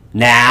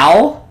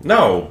 Now?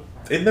 No,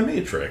 in The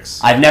Matrix.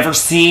 I've never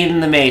seen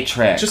The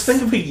Matrix. Just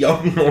think of a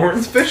young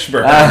Lawrence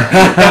Fishburne.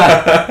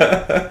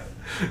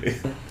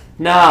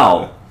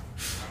 No.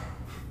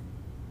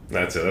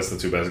 That's it. That's the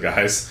two best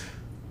guys.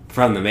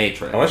 From The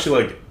Matrix. Unless you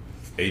like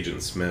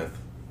Agent Smith.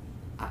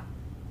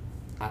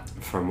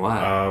 From what?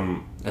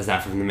 Is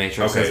that from The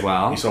Matrix okay, as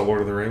well? You saw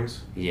Lord of the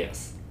Rings?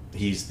 Yes.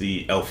 He's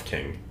the Elf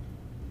King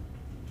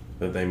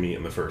that they meet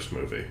in the first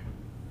movie.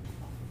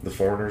 The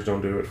foreigners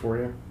don't do it for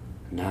you?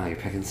 No, you're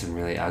picking some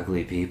really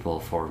ugly people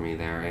for me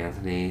there,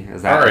 Anthony.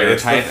 Is that Alright, your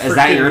it's the type? Is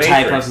that your freaking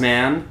type Matrix. of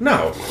man?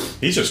 No,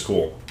 he's just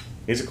cool.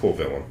 He's a cool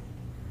villain.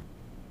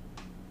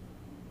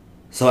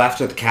 So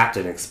after the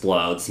captain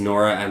explodes,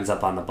 Nora ends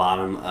up on the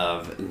bottom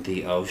of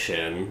the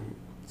ocean,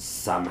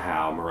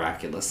 somehow,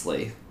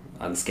 miraculously,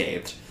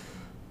 unscathed.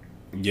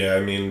 Yeah,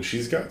 I mean,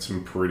 she's got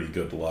some pretty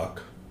good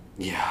luck.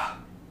 Yeah.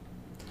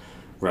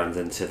 Runs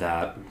into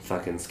that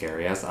fucking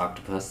scary-ass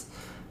octopus.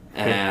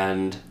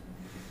 And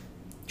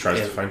Tries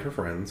to find her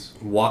friends.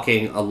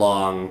 walking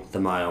along the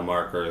mile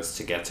markers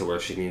to get to where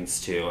she needs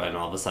to, and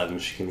all of a sudden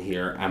she can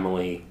hear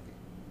Emily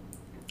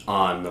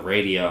on the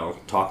radio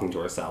talking to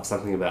herself,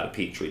 something about a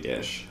petri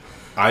dish.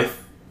 I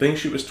think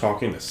she was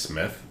talking to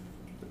Smith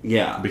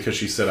Yeah. because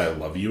she said "I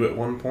love you" at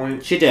one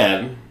point, She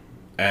did.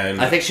 and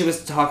I think she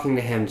was talking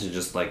to him to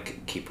just,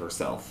 like, keep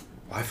herself.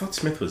 I thought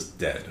Smith was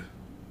dead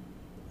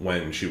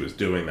when she was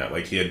doing that.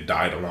 Like, he had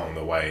died along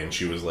the way, and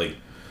she was, like,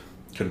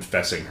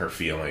 confessing her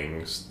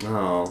feelings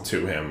Oh.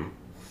 to him.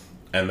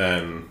 And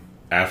then,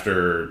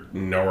 after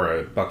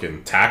Nora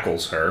fucking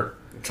tackles her,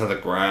 To the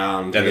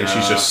ground. and then yeah.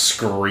 she's just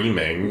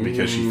screaming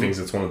because she thinks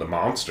it's one of the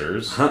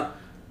monsters. Huh.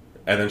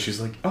 And then she's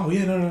like, oh,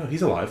 yeah, no,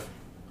 he's alive.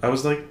 I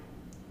was like,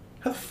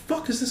 how the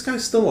fuck is this guy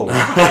still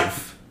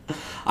alive?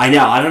 I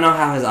know. I don't know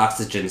how his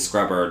oxygen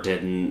scrubber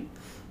didn't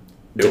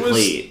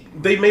deplete.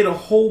 They made a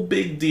whole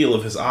big deal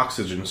of his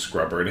oxygen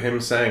scrubber and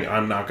him saying,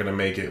 I'm not going to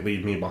make it,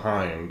 leave me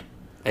behind.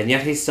 And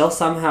yet he's still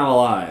somehow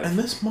alive. And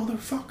this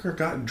motherfucker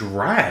got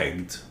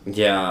dragged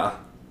Yeah.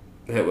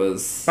 It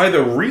was... by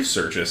the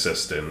research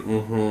assistant.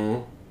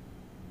 Mm-hmm.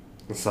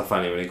 It's so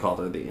funny when he called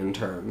her the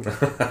intern.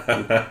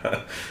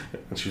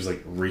 And she was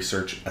like,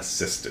 research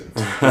assistant.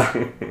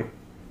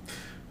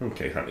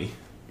 Okay, honey.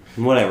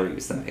 Whatever you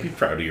Be say.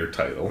 proud of your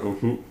title.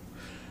 Mm-hmm.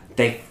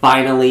 They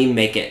finally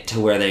make it to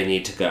where they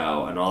need to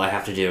go, and all they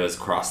have to do is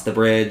cross the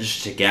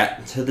bridge to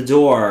get to the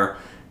door,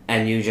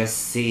 and you just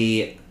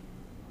see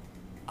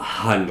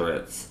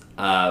hundreds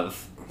of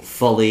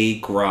fully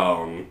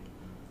grown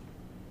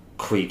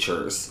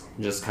creatures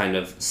just kind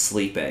of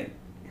sleeping,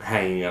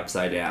 hanging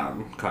upside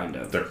down, kind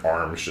of. Their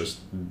arms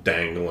just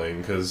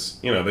dangling because,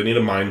 you know, they need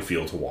a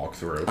minefield to walk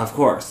through. Of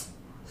course.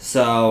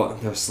 So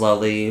they're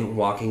slowly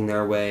walking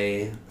their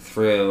way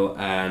through,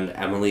 and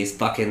Emily's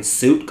fucking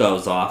suit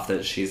goes off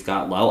that she's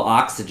got low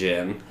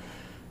oxygen.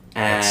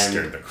 That And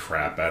scared the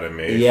crap out of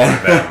me Yeah.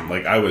 for them.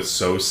 Like, I was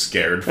so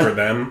scared for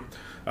them.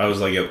 I was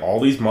like, if all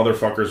these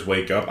motherfuckers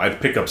wake up, I'd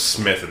pick up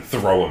Smith and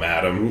throw him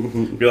at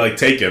him. Be like,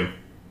 take him.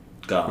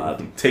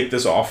 God. Take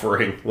this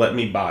offering. Let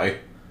me by.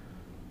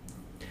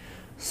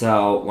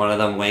 So one of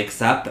them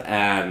wakes up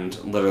and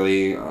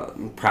literally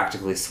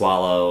practically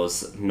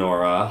swallows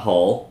Nora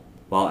whole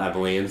while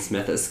Emily and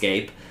Smith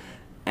escape.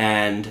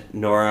 And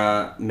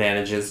Nora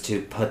manages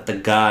to put the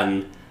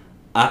gun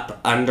up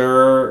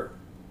under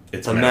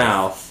It's the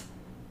mouth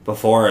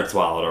before it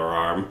swallowed her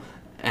arm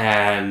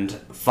and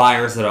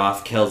fires it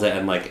off, kills it,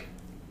 and like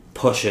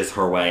pushes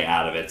her way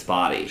out of its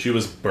body. She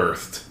was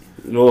birthed.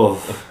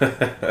 Oof.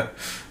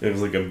 It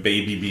was like a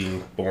baby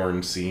being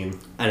born scene.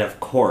 And of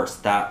course,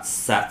 that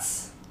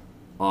sets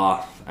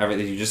off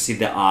everything. You just see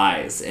the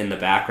eyes in the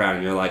background,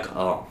 and you're like,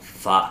 oh,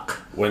 fuck.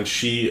 When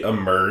she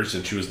emerged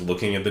and she was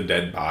looking at the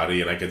dead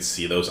body and I could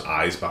see those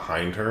eyes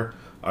behind her,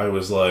 I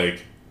was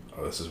like,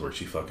 oh, this is where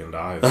she fucking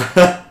dies.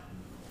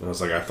 And I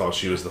was like, I thought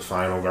she was the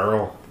final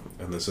girl,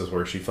 and this is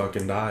where she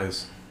fucking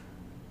dies.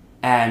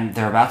 And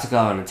they're about to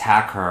go and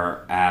attack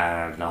her,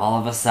 and all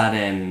of a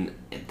sudden,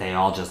 they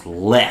all just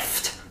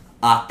lift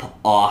up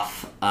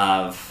off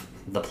of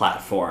the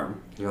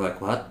platform. You're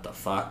like, what the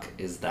fuck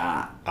is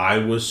that? I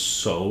was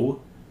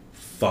so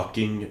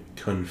fucking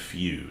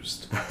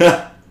confused.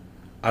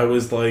 I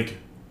was like,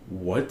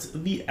 what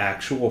the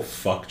actual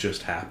fuck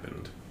just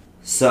happened?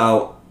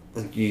 So,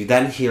 you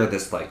then hear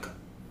this, like,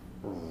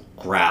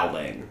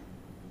 growling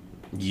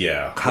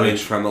Yeah. coming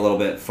Which, from a little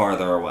bit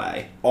farther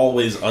away.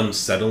 always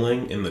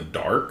unsettling in the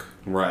dark,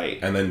 Right.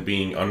 and then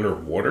being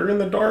underwater in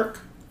the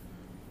dark.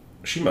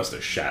 She must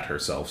have shat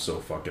herself so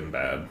fucking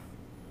bad.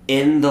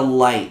 In the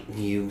light,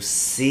 you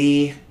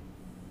see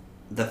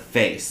the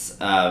face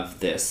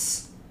of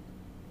this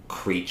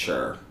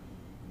creature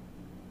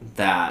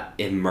that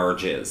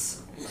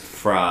emerges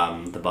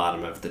from the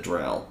bottom of the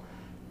drill.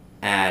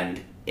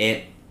 And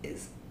it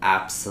is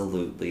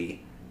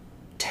absolutely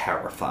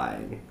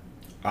terrifying.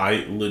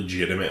 I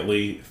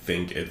legitimately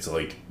think it's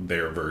like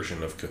their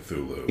version of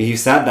Cthulhu. You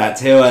said that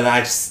too, and I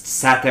just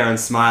sat there and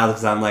smiled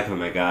because I'm like, oh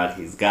my god,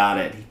 he's got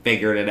it. He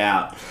figured it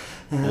out.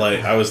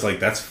 Like, I was like,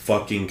 that's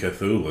fucking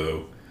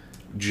Cthulhu.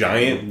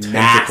 Giant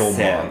tentacle Massive.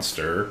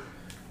 monster.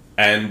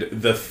 And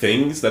the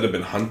things that have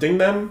been hunting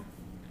them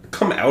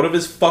come out of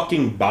his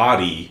fucking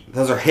body.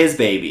 Those are his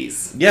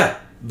babies. Yeah,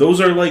 those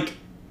are like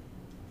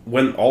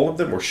when all of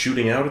them were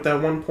shooting out at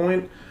that one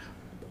point,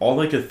 all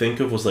I could think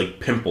of was, like,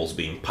 pimples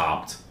being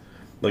popped.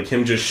 Like,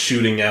 him just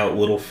shooting out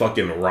little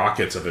fucking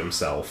rockets of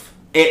himself.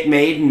 It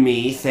made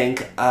me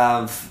think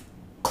of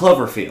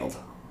Cloverfield.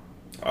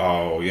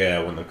 Oh,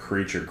 yeah, when the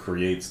creature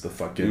creates the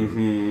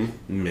fucking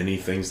mini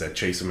things that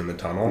chase him in the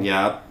tunnel.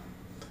 Yep.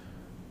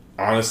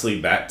 Honestly,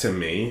 that to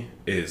me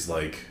is,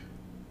 like,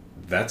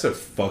 that's a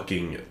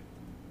fucking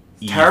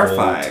evil,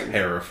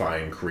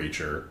 terrifying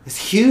creature.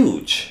 It's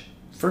huge.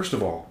 First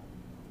of all,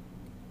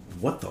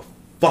 what the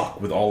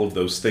fuck with all of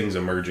those things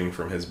emerging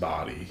from his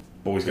body?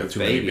 Boy's got too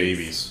many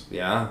babies.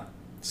 Yeah.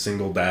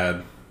 Single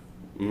dad.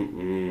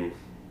 Mm-mm.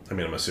 I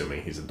mean, I'm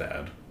assuming he's a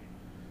dad.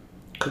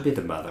 Could be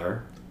the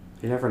mother.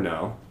 You never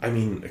know. I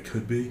mean, it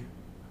could be,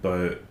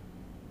 but...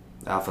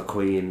 Alpha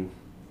Queen.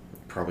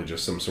 Probably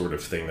just some sort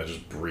of thing that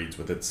just breeds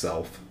with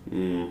itself.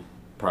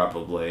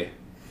 Probably.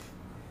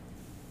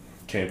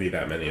 Can't be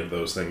that many of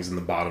those things in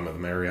the bottom of the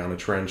Mariana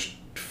Trench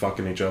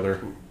fucking each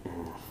other.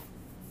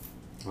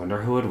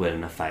 Wonder who would win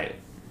in a fight.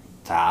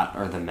 That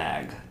or the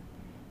Meg?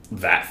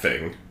 That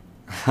thing.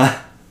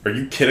 Are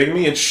you kidding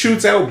me? It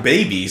shoots out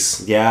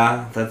babies.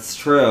 Yeah, that's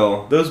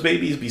true. Those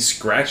babies be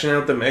scratching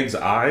out the Meg's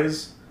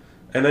eyes,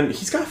 and then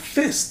he's got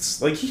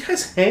fists. Like, he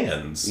has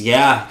hands.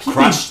 Yeah,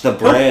 crushed the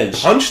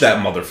bridge. Punch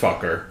that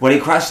motherfucker. When he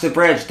crushed the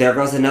bridge, there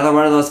goes another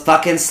one of those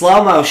fucking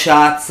slow-mo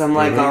shots. I'm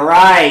like,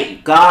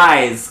 alright,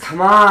 guys,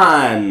 come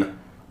on.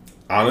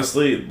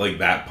 Honestly, like,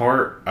 that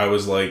part, I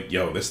was like,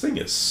 yo, this thing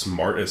is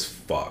smart as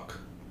fuck.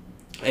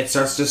 It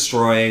starts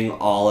destroying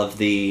all of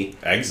the...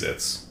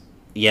 exits.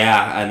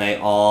 Yeah, and they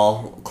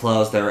all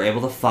closed. They were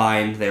able to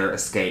find their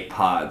escape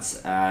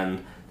pods,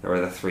 and there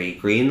were the 3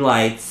 green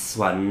lights.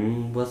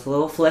 One was a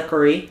little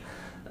flickery.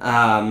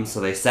 So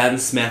they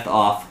send Smith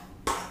off.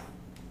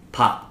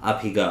 Pop,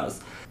 up he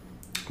goes.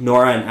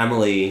 Nora and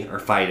Emily are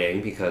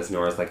fighting because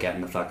Nora's like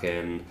getting the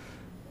fucking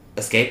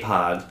escape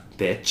pod,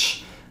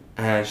 bitch.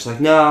 And she's like,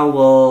 no,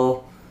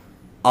 well,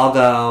 I'll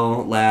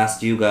go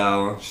last, you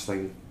go. She's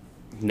like,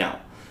 no.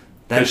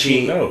 Then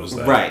she knows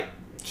that. Right.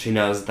 She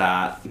knows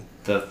that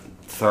the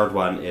third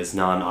one is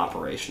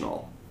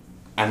non-operational.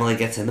 Emily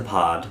gets in the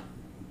pod.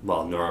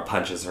 Well, Nora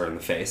punches her in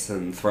the face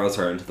and throws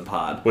her into the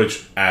pod.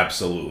 Which,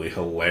 absolutely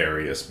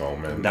hilarious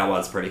moment. That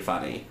was pretty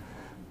funny.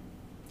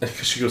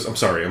 Because she goes, I'm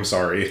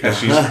sorry. As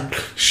she's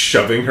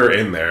shoving her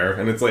in there.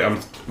 And it's like, I'm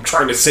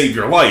trying to save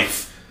your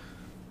life.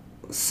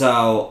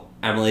 So,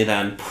 Emily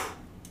then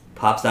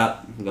pops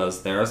up and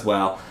goes there as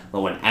well.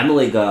 But when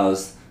Emily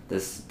goes,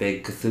 this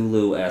big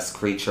Cthulhu-esque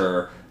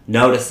creature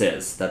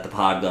notices that the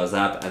pod goes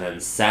up and then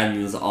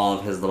sends all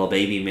of his little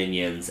baby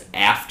minions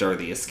after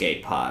the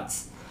escape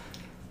pods.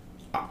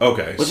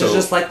 Okay, Which is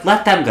just like,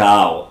 let them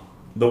go.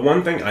 The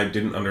one thing I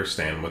didn't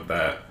understand with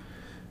that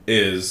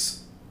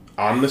is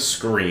on the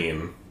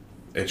screen,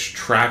 it's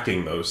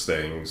tracking those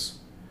things.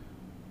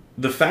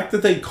 The fact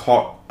that they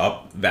caught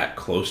up that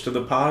close to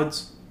the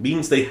pods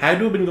means they had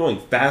to have been going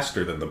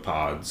faster than the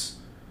pods.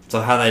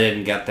 So how they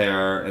didn't get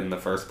there in the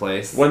first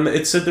place? When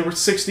it said they were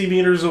 60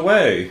 meters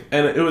away,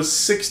 and it was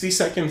 60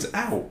 seconds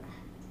out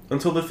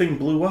until the thing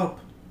blew up.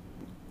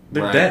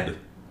 They're dead.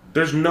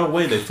 There's no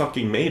way they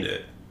fucking made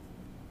it.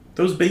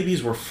 Those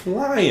babies were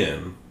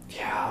flying.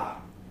 Yeah.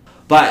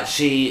 But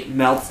she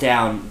melts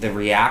down the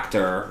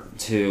reactor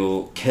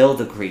to kill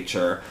the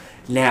creature.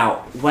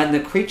 Now, when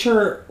the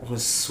creature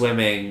was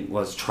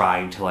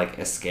trying to, like,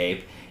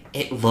 escape,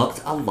 it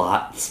looked a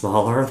lot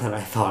smaller than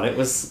I thought it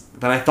was.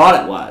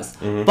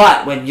 Mm-hmm.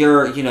 But when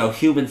you're,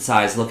 human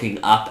size looking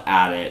up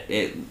at it,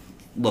 it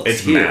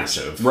looks huge. It's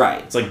massive.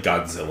 Right. It's like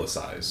Godzilla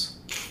size.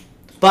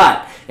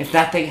 But if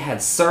that thing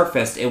had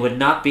surfaced, it would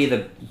not be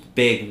the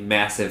big,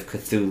 massive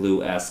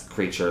Cthulhu-esque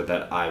creature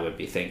that I would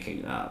be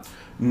thinking of.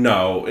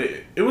 No,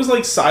 it was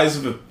like size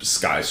of a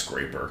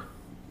skyscraper.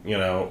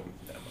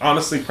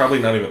 Honestly, probably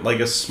not even, like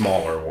a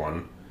smaller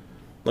one.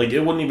 Like, it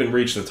wouldn't even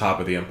reach the top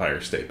of the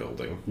Empire State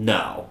Building.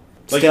 No.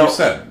 Like you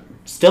said.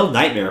 Still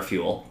nightmare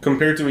fuel.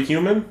 Compared to a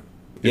human?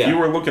 If you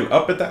were looking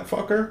up at that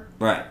fucker?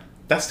 Right.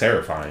 That's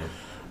terrifying.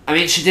 I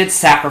mean, she did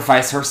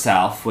sacrifice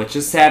herself, which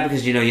is sad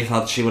because, you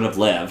thought she would have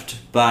lived.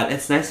 But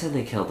it's nice when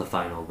they kill the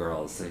final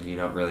girls and you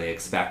don't really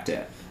expect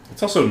it.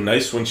 It's also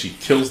nice when she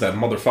kills that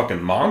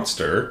motherfucking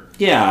monster.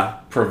 Yeah.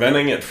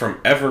 Preventing it from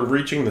ever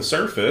reaching the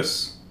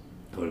surface.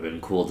 It would have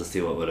been cool to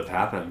see what would have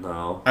happened,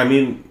 though. I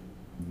mean,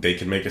 they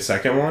could make a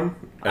second one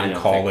and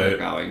call it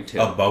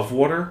Above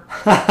Water.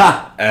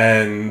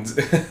 and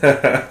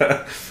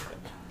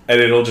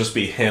it'll just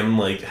be him,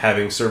 like,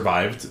 having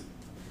survived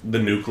the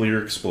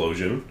nuclear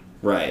explosion.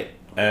 Right.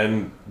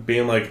 And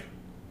being like,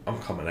 I'm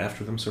coming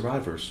after them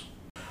survivors.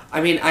 I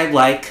mean, I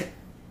like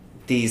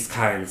these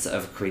kinds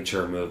of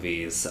creature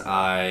movies.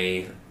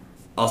 I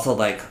also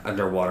like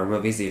underwater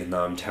movies, even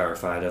though I'm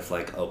terrified of,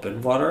 like,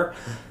 open water.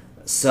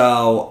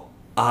 So,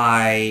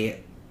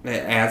 it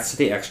adds to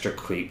the extra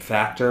creep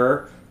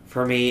factor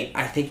for me.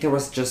 I think there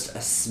was just a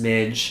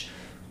smidge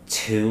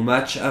too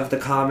much of the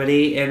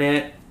comedy in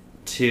it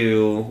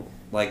to,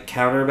 like,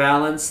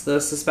 counterbalance the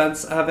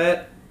suspense of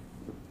it.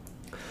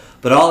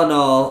 But all in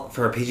all,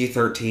 for a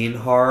PG-13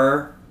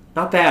 horror,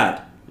 Not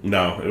bad.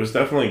 No, it was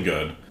definitely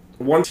good.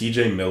 Once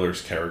T.J.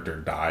 Miller's character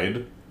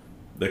died,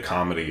 the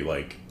comedy,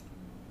 like,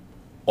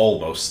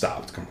 almost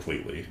stopped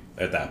completely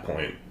at that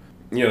point.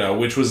 You know,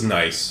 which was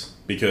nice,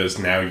 because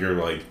now you're,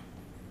 like,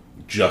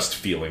 just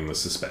feeling the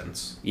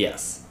suspense.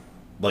 Yes.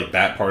 Like,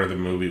 that part of the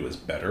movie was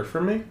better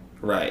for me.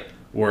 Right.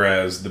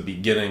 Whereas the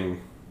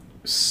beginning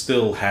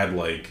still had,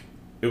 like,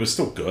 it was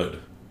still good.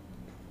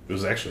 It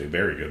was actually a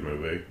very good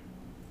movie.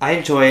 I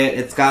enjoy it.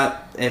 It's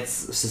got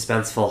its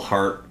suspenseful,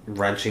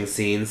 heart-wrenching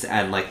scenes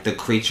and, like, the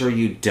creature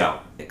you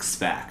don't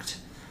expect.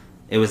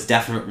 It was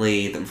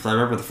definitely... I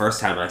remember the first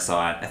time I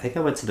saw it, I think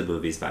I went to the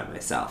movies by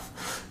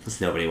myself. Because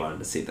nobody wanted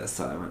to see this,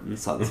 so I went and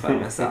saw this by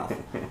myself.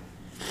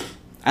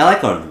 I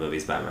like going to the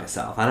movies by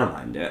myself. I don't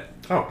mind it.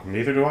 Oh,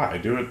 neither do I. I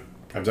do it...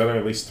 I've done it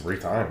at least 3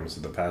 times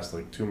in the past,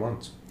 like, 2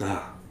 months.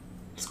 Oh,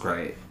 it's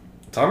great.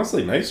 It's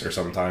honestly nicer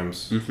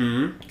sometimes.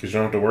 Mm-hmm. Because you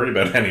don't have to worry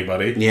about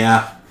anybody.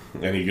 Yeah.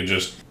 And you could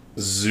just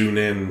zoom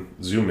it.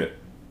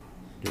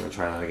 You want to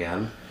try that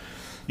again?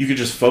 You could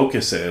just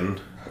focus in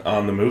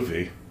on the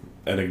movie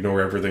and ignore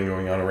everything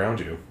going on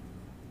around you.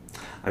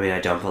 I mean, I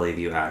don't believe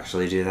you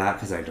actually do that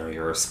because I know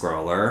you're a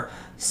scroller.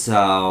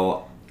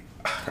 So...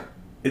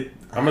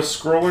 I'm a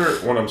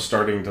scroller when I'm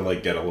starting to,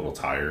 like, get a little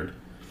tired.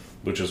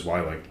 Which is why,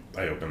 like,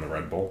 I open the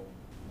Red Bull.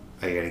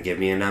 Are you going to give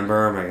me a number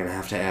or am I going to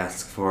have to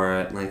ask for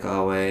it, like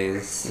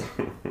always?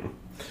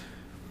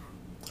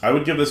 I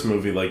would give this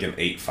movie, like, an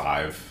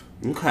 8.5.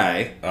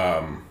 Okay.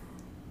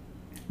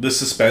 The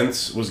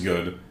suspense was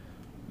good.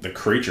 The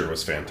creature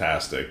was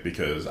fantastic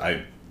because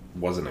I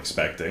wasn't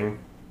expecting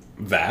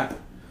that.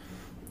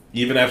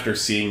 Even after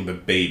seeing the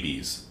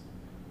babies,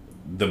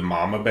 the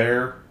mama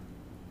bear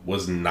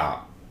was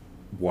not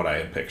what I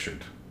had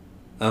pictured.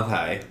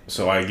 Okay.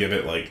 So I give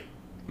it, like,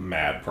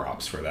 mad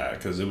props for that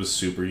because it was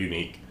super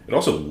unique. It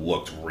also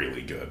looked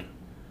really good.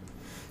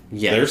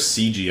 Yes. Their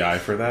CGI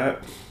for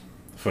that,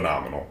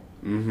 phenomenal.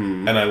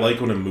 Mm-hmm. And I like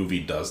when a movie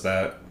does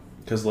that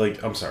because,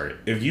 like, I'm sorry,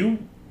 if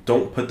you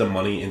don't put the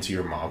money into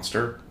your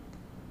monster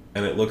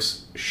and it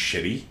looks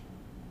shitty,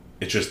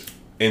 it just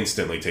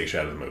instantly takes you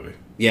out of the movie.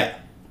 Yeah.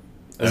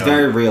 It's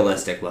very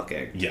realistic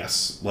looking.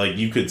 Yes. Like,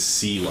 you could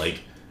see,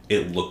 like,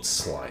 it looked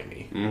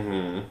slimy.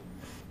 Mm-hmm.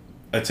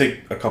 I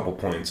take a couple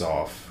points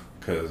off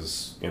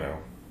because, you know,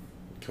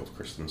 killed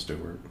Kristen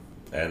Stewart.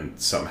 And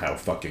somehow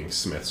fucking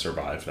Smith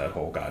survived that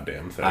whole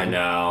goddamn thing. I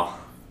know.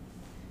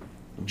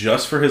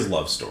 Just for his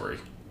love story.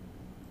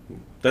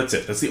 That's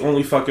it. That's the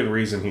only fucking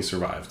reason he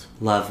survived.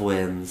 Love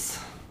wins.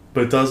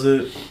 But does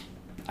it?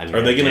 I mean,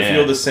 Are they going to yeah.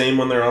 feel the same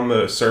when they're on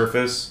the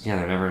surface? Yeah,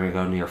 they're never going to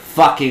go near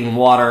fucking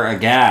water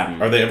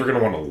again. Are they ever going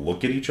to want to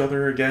look at each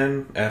other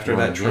again after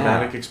that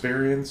traumatic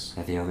experience?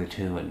 They're the only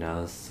two that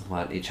knows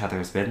what each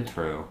other's been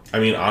through. I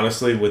mean,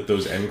 honestly, with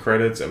those end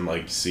credits and,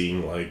 like,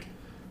 seeing, like,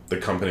 the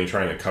company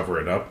trying to cover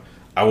it up,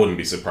 I wouldn't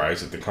be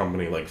surprised if the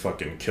company, like,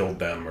 fucking killed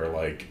them or,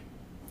 like,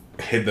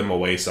 hid them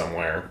away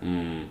somewhere.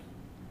 Mm.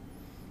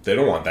 They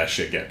don't want that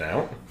shit getting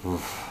out.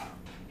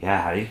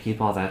 Yeah, how do you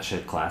keep all that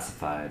shit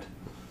classified?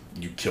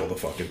 You kill the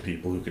fucking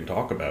people who can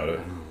talk about it.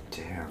 Oh,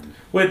 damn.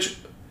 Which,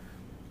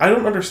 I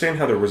don't understand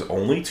how there was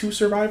only 2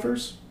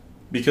 survivors.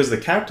 Because the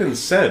captain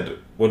said,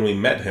 when we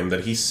met him,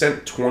 that he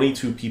sent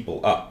 22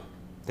 people up.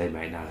 They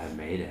might not have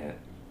made it.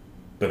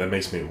 But that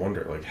makes me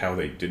wonder, like, how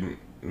they didn't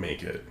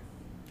make it.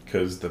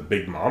 Because the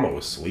big mama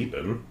was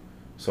sleeping.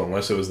 So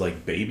unless it was,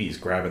 like, babies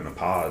grabbing the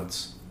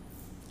pods.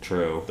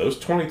 True. Those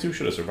 22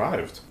 should have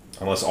survived.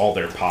 Unless all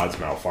their pods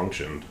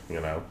malfunctioned, you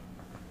know?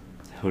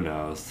 Who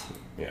knows?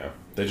 Yeah,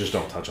 they just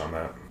don't touch on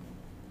that.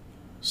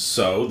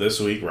 So, this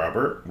week,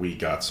 Robert, we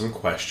got some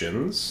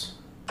questions.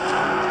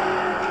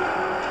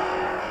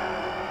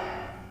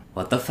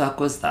 What the fuck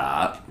was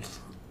that?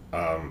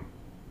 I'm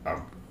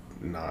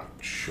not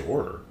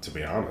sure, to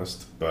be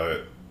honest,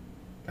 but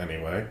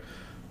anyway.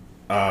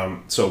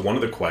 So one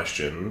of the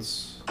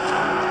questions...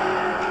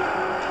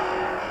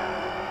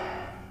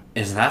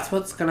 Is that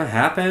what's gonna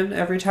happen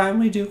every time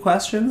we do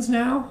questions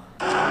now?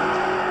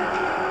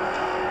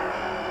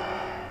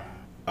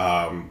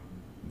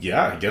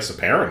 Yeah, I guess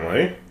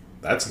apparently.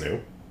 That's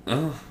new.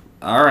 Oh,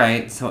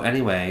 alright. So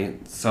anyway,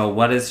 so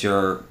what is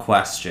your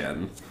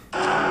question?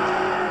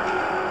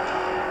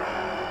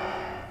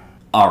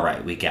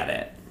 Alright, we get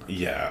it.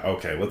 Yeah,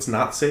 okay, let's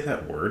not say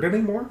that word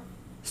anymore.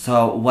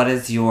 So what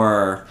is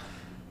your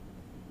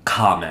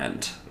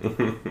comment?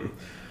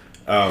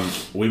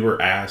 We were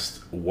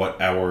asked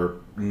what our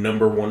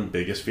number 1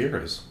 biggest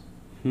fear is.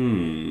 I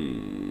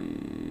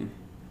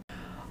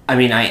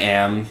mean, I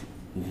am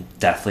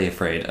deathly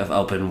afraid of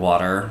open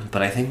water,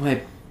 but I think my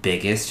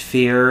biggest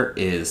fear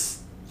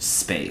is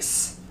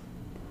space.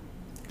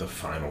 The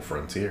final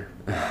frontier.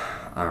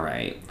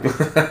 Alright.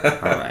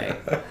 Alright.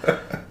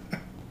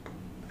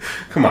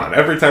 Come on,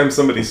 every time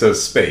somebody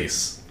says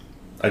space,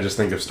 I just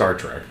think of Star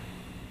Trek.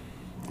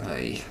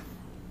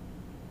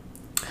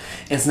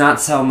 It's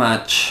not so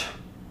much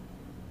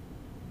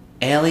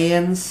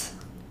aliens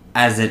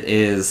as it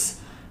is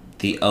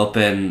the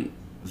open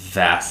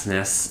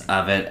vastness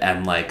of it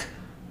and, like,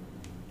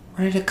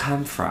 where did it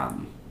come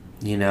from?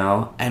 You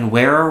know? And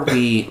where are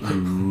we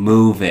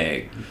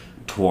moving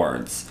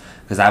towards?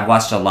 Because I've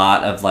watched a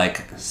lot of,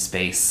 like,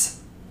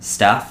 space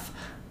stuff,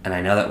 and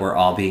I know that we're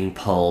all being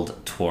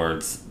pulled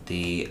towards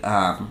the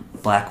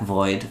black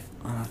void.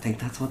 I think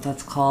that's what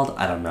that's called.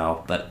 I don't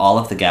know. But all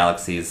of the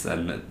galaxies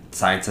and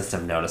scientists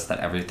have noticed that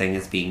everything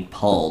is being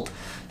pulled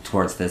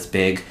towards this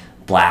big,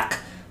 black,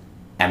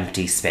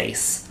 empty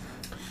space.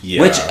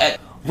 Yeah.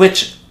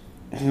 Which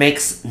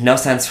makes no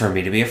sense for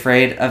me to be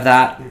afraid of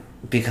that,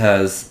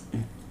 because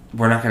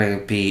we're not going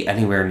to be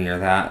anywhere near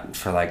that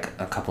for like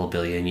a couple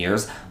billion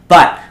years.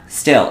 But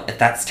still,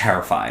 that's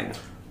terrifying.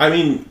 I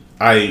mean,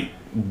 I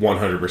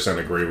 100%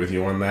 agree with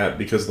you on that,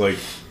 because, like,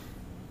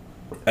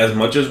 as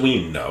much as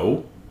we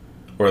know,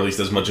 or at least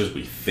as much as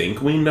we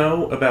think we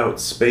know about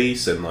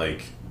space and,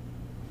 like,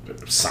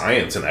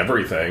 science and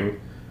everything,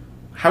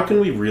 how can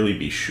we really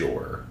be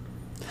sure?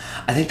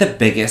 I think the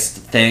biggest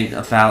thing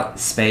about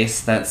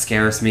space that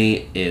scares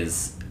me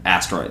is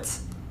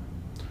asteroids.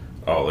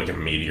 Oh, like a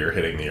meteor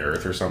hitting the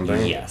Earth or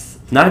something? Yes.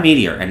 Not a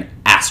meteor, an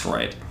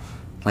asteroid.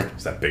 Like,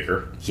 Is that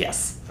bigger?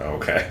 yes. Oh,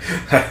 okay.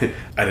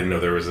 I didn't know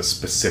there was a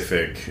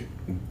specific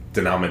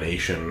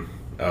denomination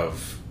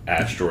of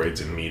asteroids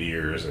and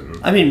meteors and...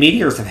 I mean,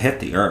 meteors have hit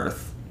the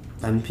Earth.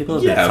 I mean, people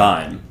have been Yeah,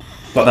 fine.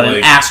 but But like,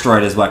 an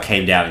asteroid is what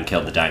came down and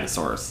killed the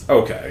dinosaurs.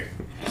 Okay.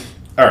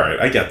 Alright,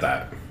 I get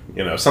that.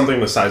 You know, something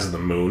the size of the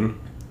moon.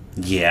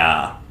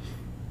 Yeah.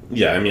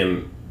 Yeah, I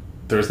mean,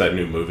 there's that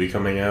new movie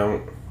coming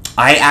out.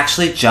 I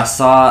actually just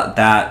saw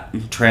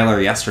that trailer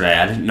yesterday.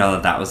 I didn't know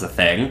that that was a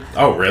thing.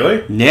 Oh,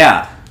 really?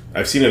 Yeah.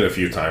 I've seen it a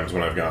few times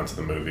when I've gone to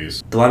the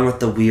movies. The one with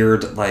the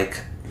weird,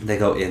 like, they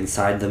go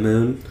inside the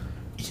moon.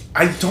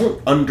 I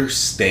don't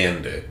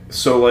understand it.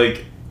 So,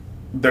 like,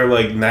 they're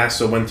like,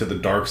 NASA went to the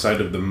dark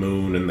side of the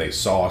moon and they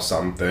saw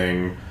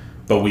something,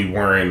 but we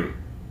weren't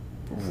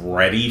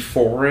ready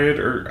for it,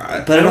 or...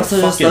 But it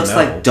also just looks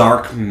like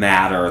dark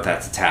matter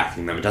that's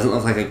attacking them. It doesn't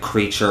look like a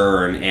creature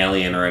or an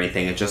alien or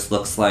anything. It just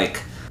looks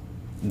like...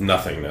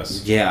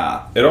 nothingness.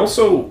 Yeah. It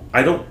also...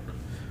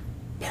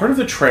 part of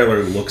the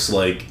trailer looks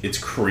like it's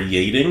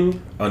creating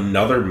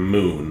another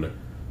moon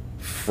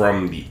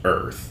from the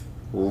Earth.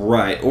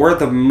 Right. Or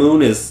the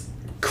moon is...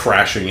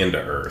 crashing into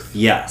Earth.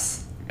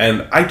 Yes.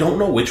 And I don't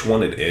know which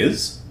one it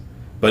is,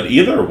 but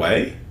either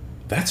way,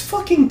 that's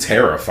fucking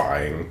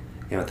terrifying.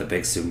 You know, with the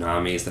big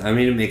tsunamis. I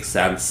mean, it makes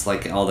sense,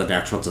 like, all the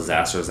natural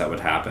disasters that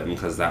would happen,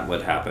 because that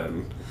would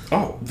happen.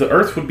 Oh, the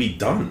Earth would be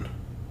done.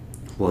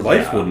 Well,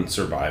 Life yeah. wouldn't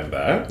survive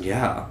that.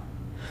 Yeah.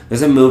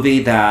 There's a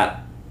movie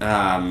that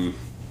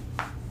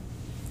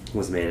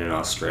was made in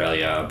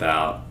Australia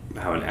about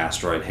how an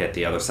asteroid hit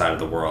the other side of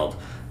the world,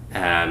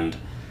 and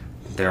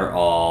they're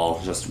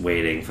all just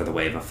waiting for the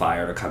wave of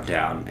fire to come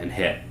down and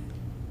hit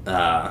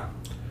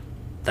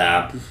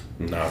that.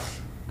 No.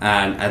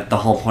 And the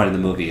whole point of the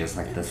movie is,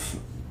 like, this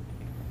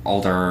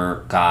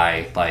older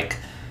guy, like,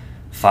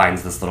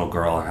 finds this little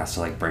girl and has to,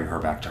 like, bring her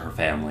back to her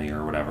family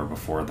or whatever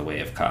before the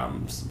wave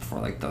comes, before,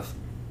 like, the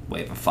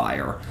wave of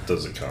fire.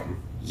 Does it come?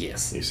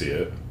 Yes. You see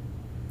it?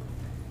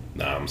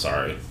 No, I'm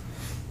sorry.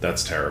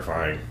 That's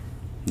terrifying.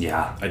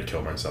 Yeah. I'd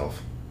kill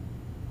myself.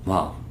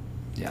 Well,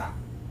 yeah.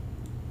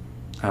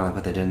 Kind of like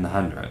what they did in The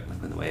 100,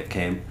 like when the wave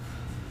came.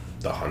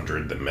 The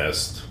 100, the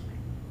mist.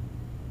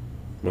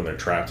 When they're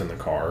trapped in the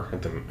car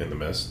in the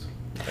mist.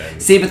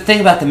 And See, but the thing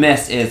about The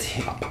Mist is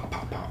pop, pop,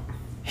 pop, pop.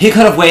 he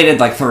could have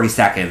waited like 30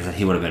 seconds and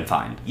he would have been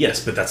fine.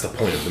 Yes, but that's the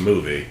point of the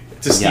movie.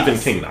 It's a Stephen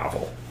Yes. King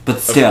novel. But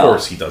still, Of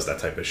course he does that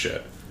type of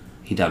shit.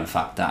 he done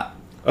fucked up.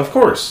 Of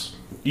course.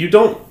 You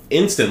don't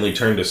instantly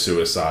turn to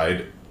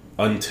suicide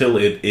until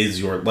it is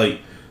your...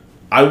 Like,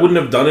 I wouldn't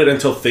have done it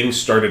until things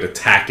started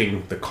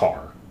attacking the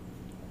car.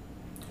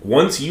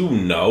 Once you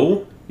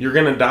know you're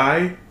gonna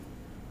die,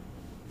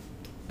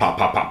 pop,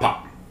 pop, pop,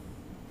 pop.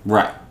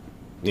 Right.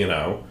 You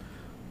know?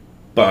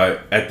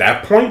 But at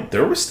that point,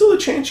 there was still a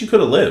chance you could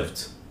have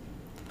lived.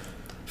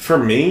 For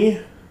me,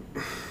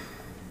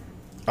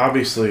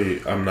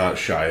 obviously, I'm not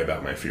shy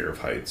about my fear of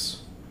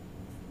heights.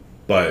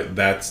 But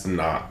that's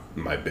not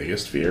my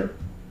biggest fear.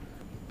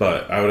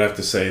 But I would have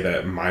to say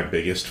that my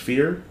biggest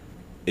fear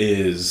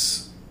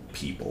is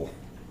people.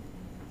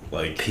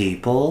 Like,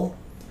 People?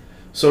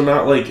 so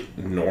not like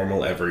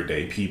normal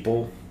everyday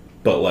people,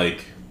 but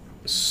like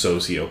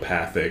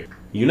sociopathic.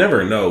 You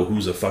never know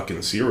who's a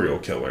fucking serial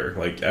killer.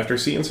 Like, after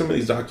seeing some of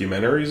these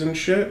documentaries and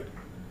shit,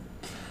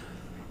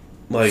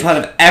 like, So out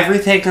of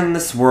everything in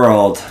this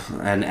world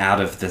and out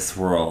of this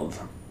world,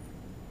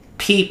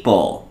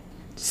 people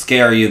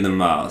scare you the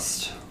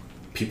most.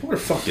 people are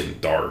fucking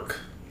dark.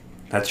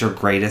 That's your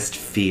greatest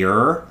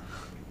fear?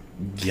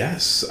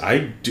 Yes, I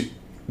do.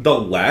 The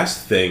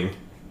last thing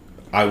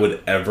I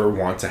would ever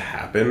want to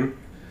happen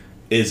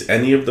is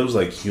any of those,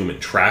 like, human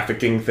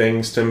trafficking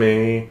things to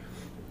me.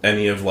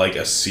 Any of, like,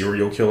 a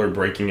serial killer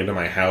breaking into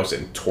my house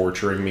and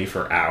torturing me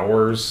for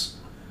hours.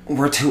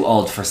 We're too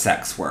old for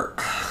sex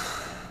work.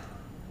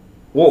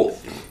 Well,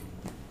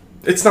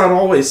 it's not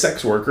always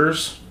sex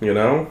workers, you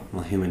know?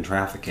 Well, human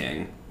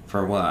trafficking.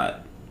 For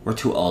what? We're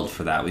too old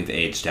for that. We've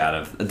aged out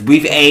of...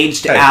 We've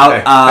aged Hey,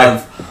 out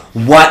of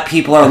what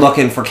people are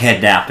looking for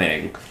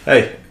kidnapping.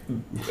 Hey,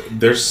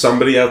 there's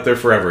somebody out there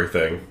for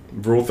everything.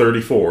 Rule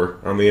 34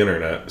 on the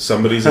internet.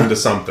 Somebody's into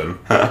something.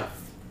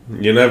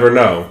 You never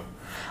know.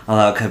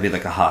 Although it could be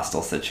like a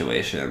hostile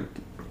situation.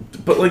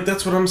 But, like,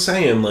 that's what I'm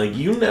saying. Like,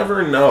 you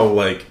never know.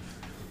 Like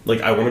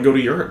I want to go to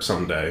Europe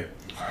someday.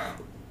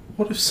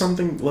 What if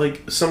something,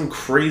 like, some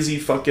crazy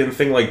fucking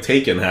thing like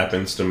Taken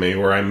happens to me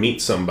where I meet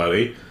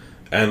somebody...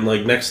 And,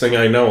 like, next thing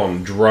I know,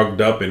 I'm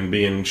drugged up and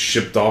being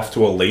shipped off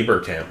to a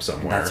labor camp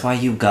somewhere. That's why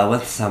you go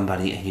with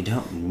somebody and you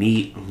don't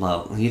meet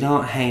you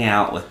don't hang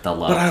out with the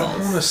locals. But I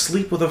want to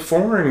sleep with a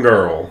foreign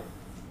girl.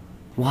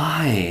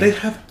 Why? They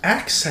have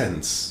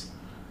accents.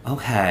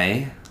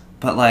 Okay.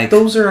 But, like...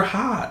 Those are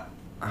hot.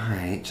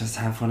 Alright, just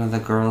have one of the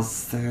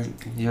girls that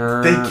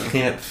you're... They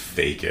can't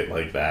fake it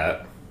like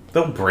that.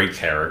 They'll break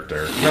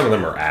character. None of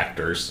them are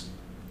actors.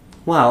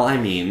 Well, I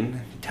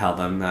mean... Tell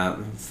them that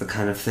it's the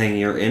kind of thing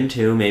you're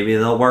into. Maybe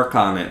they'll work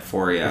on it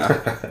for you.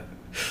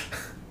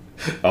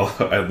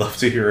 I'd love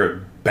to hear a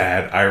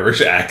bad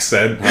Irish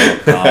accent.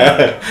 Oh,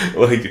 God.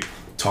 Like,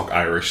 talk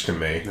Irish to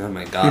me. Oh,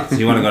 my God. So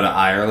you want to go to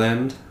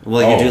Ireland?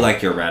 Well, you do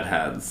like your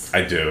redheads.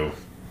 I do.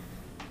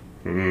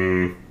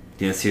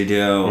 Yes, you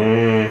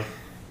do.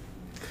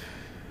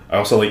 I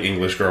also like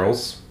English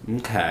girls.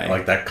 Okay. I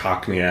like that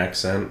Cockney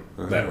accent.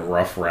 That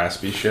rough,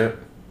 raspy shit.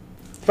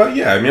 But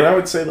yeah, I mean, I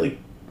would say, like,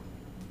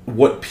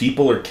 what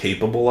people are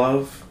capable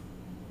of,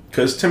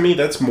 because to me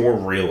that's more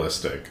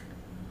realistic.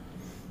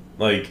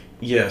 Like,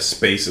 yeah,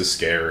 space is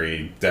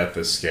scary, death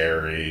is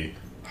scary,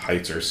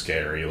 heights are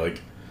scary,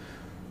 like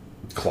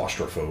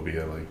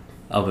claustrophobia, like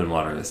Open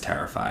water is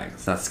terrifying.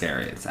 It's not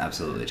scary, it's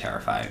absolutely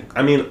terrifying.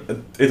 I mean,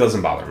 it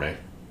doesn't bother me.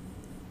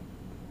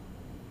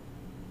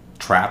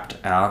 Trapped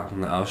out in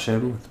the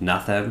ocean with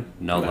nothing,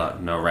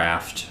 no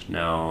raft,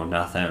 no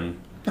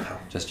nothing,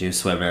 just you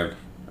swimming,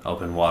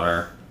 open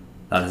water.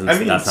 That's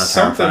not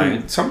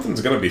terrifying.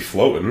 Something's gonna be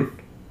floating.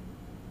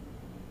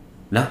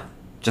 No,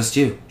 just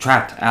you,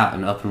 trapped out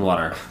in open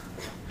water.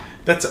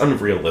 That's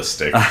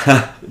unrealistic.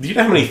 Do you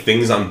know how many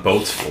things on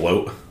boats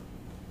float?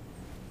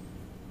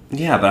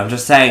 Yeah, but I'm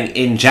just saying,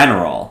 in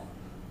general.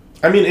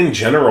 I mean, in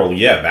general,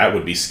 yeah, that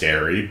would be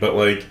scary. But,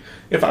 like,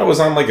 if I was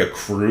on, like, a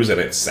cruise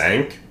and it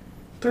sank,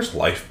 there's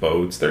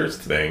lifeboats, there's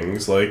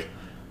things, like...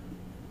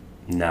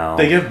 No.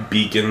 They have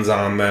beacons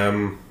on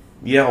them.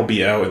 Yeah, I'll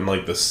be out in,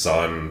 like, the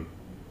sun...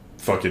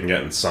 fucking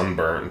getting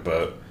sunburned,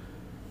 but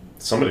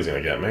somebody's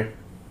gonna get me.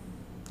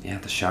 Yeah,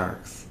 the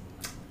sharks.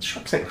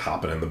 Sharks ain't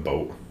hopping in the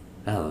boat.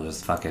 No, they'll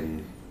just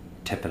fucking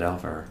tip it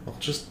over. I'll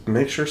just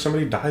make sure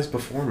somebody dies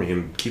before me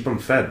and keep them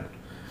fed.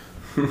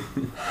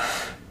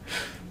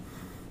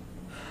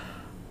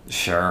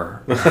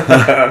 Sure.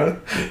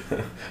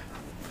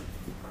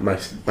 my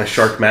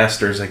shark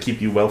masters, I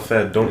keep you well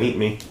fed. Don't eat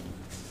me.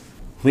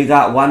 We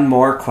got one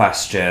more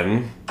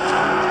question.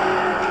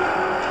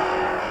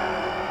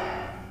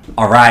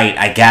 Alright,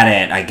 I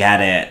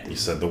get it. You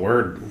said the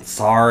word.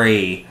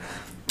 Sorry.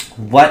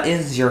 What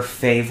is your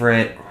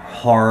favorite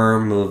horror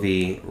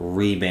movie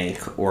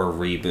remake or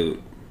reboot?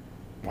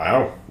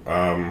 Wow.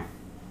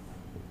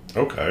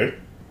 Okay.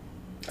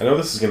 I know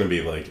this is gonna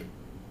be, like,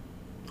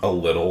 a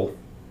little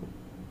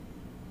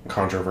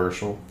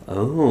controversial.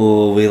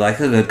 Oh, we like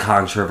a good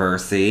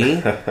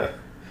controversy.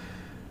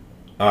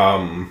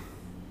 But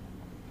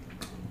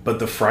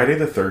the Friday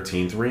the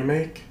 13th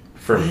remake,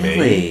 for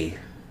me,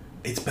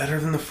 it's better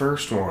than the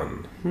first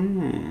one.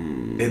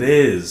 It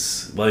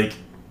is. Like,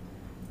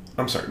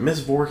 I'm sorry, Miss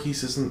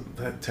Voorhees isn't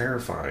that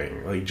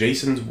terrifying. Like,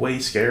 Jason's way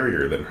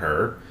scarier than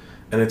her.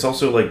 And it's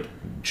also, like,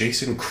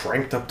 Jason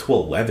cranked up to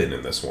 11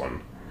 in this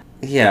one.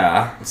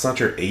 Yeah. It's not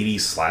your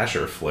 80s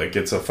slasher flick.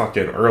 It's a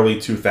fucking early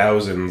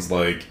 2000s,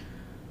 like,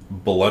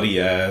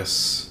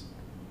 bloody-ass,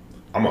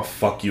 I'm gonna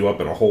fuck you up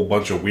in a whole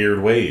bunch of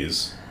weird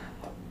ways.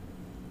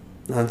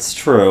 That's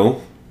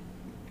true.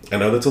 I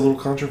know that's a little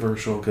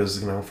controversial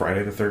because, you know,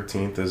 Friday the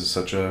 13th is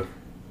such a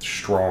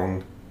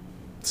strong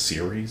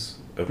series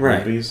of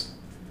movies.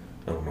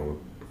 I don't know.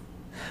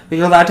 But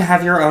you're allowed to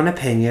have your own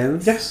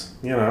opinions. Yes,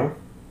 you know.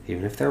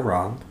 Even if they're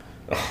wrong.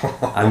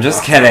 I'm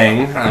just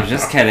kidding.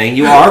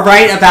 You are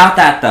right about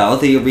that, though.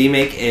 The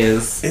remake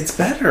is... It's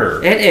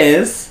better. It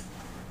is.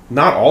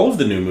 Not all of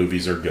the new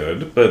movies are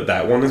good, but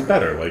that one is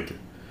better. Like,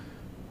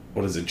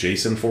 what is it,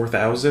 Jason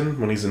 4000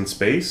 when he's in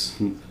space?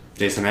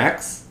 Jason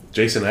X?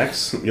 Jason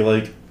X? You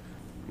like...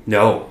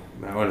 No,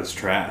 that one is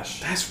trash.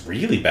 That's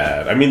really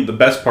bad. I mean, the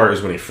best part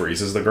is when he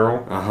freezes the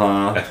girl.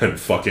 Uh-huh. And then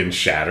fucking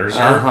shatters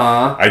her.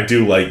 Uh-huh. I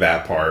do like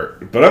that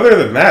part. But other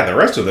than that, the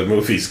rest of the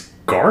movie's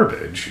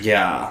garbage.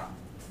 Yeah.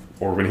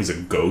 Or when he's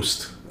a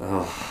ghost.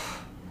 Ugh.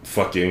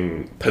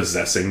 Fucking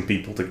possessing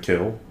people to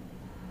kill.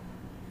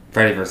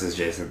 Freddy vs.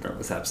 Jason, that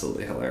was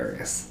absolutely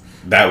hilarious.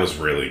 That was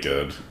really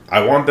good.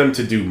 I want them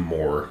to do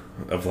more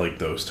of, like,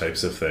 those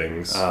types of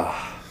things.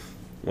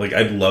 Like,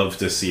 I'd love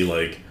to see,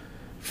 like,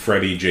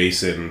 Freddy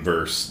Jason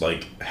versus,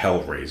 like,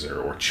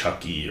 Hellraiser or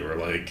Chucky or,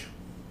 like...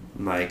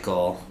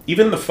 Michael.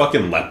 Even the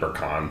fucking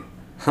Leprechaun.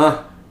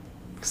 Huh.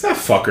 Because that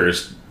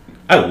fucker's...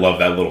 I love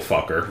that little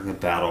fucker. The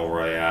battle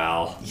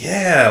royale.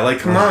 Yeah, like,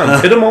 come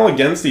on. Pit them all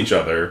against each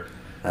other.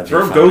 That'd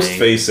Throw be funny.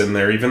 Ghostface in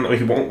there, even though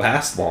he won't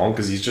last long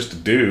because he's just a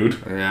dude.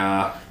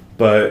 Yeah.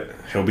 But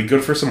he'll be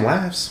good for some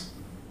laughs.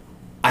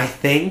 I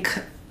think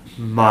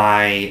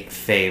my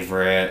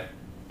favorite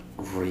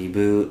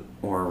reboot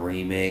or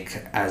remake,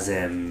 as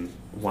in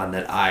one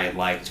that I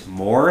liked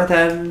more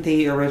than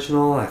the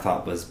original, I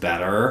thought was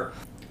better,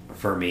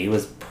 for me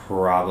was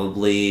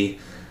probably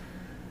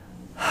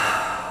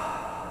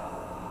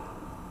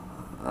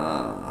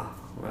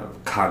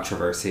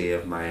controversy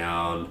of my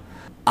own.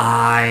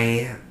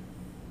 I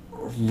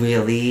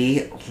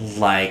really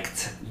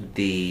liked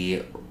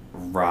the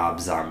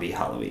Rob Zombie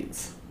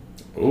Halloweens.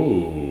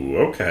 Ooh,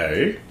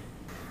 okay.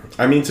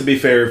 I mean, to be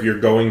fair, if you're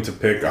going to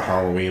pick a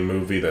Halloween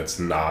movie that's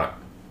not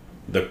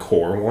the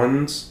core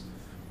ones,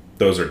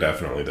 those are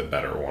definitely the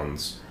better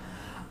ones.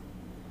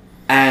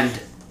 And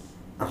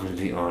I'm going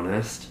to be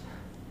honest,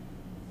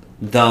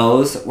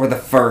 those were the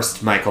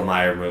first Michael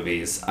Myers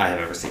movies I have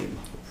ever seen.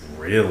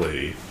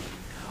 Really?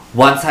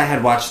 Once I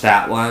had watched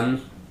that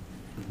one,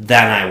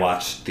 then I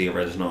watched the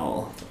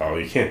original. Oh,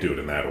 you can't do it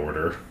in that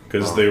order,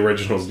 because the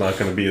original's not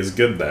going to be as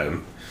good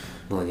then.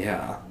 Well,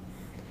 yeah.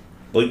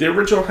 Like, the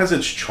original has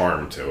its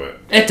charm to it.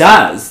 It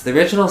does. The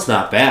original's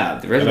not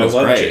bad. The And I original's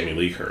love great. Jamie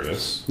Lee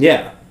Curtis.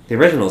 Yeah, the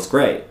original's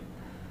great.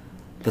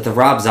 But the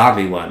Rob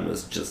Zombie one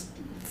was just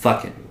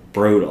fucking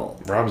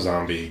brutal. Rob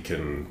Zombie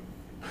can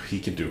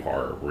do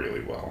horror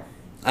really well.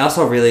 I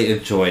also really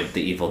enjoyed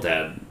the Evil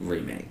Dead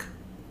remake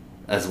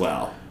as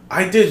well.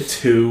 I did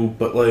too,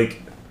 but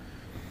like,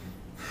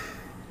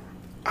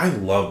 I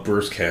love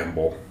Bruce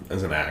Campbell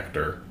as an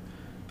actor.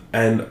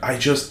 And I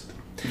just,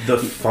 the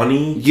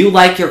funny... You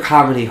like your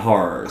comedy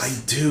horrors.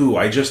 I do.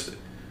 I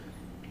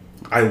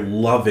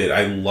love it.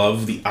 I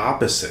love the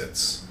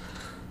opposites.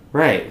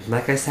 Right.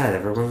 Like I said,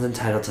 everyone's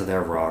entitled to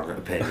their wrong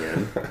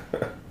opinion.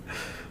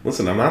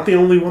 Listen, I'm not the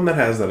only one that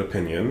has that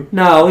opinion.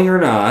 No,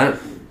 you're not.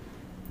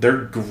 They're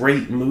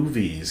great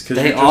movies.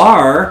 They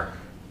are,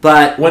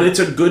 but... When it's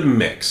a good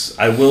mix.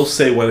 I will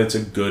say when it's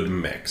a good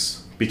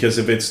mix. Because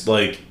if it's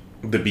like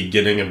the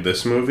beginning of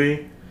this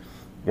movie,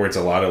 where it's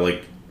a lot of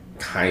like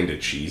kind of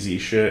cheesy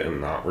shit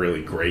and not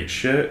really great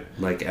shit.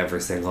 Like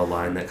every single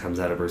line that comes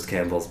out of Bruce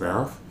Campbell's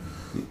mouth?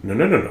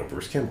 No.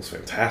 Bruce Campbell's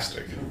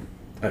fantastic.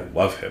 I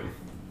love him.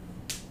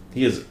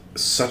 He is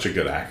such a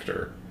good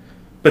actor.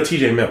 But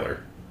T.J.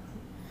 Miller.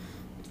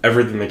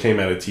 Everything that came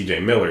out of T.J.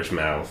 Miller's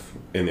mouth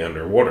in The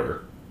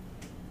Underwater,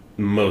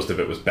 most of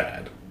it was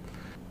bad.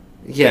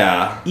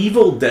 Yeah.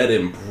 Evil Dead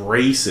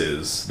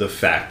embraces the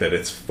fact that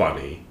it's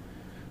funny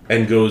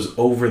and goes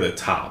over the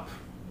top.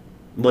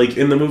 Like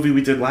in the movie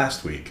we did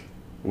last week,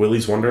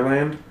 Willy's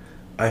Wonderland,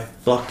 I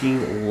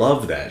fucking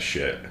love that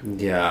shit.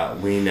 Yeah,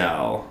 we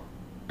know.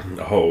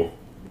 Oh,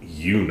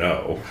 you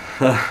know.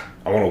 I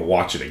want to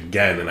watch it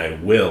again, and I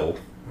will.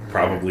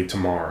 Probably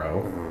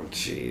tomorrow. Oh,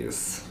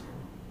 jeez.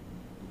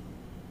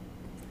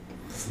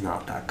 It's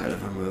not that good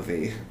of a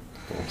movie.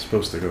 Well, I'm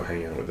supposed to go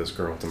hang out with this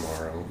girl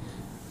tomorrow.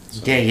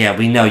 So. Yeah,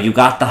 we know. You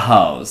got the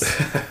hose.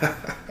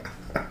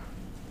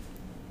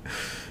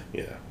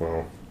 Yeah,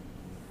 well.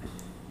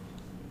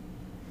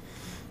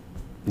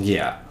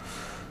 Yeah.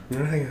 I'm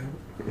gonna hang out.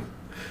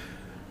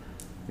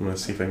 I'm gonna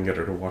see if I can get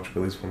her to watch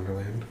Willy's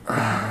Wonderland.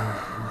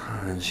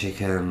 And she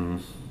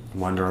can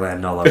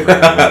Wonderland all over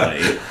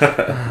Willy.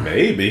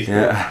 Maybe.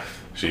 Yeah.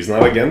 She's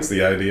not against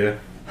the idea.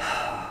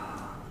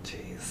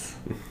 Jeez.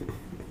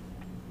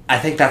 I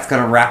think that's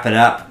going to wrap it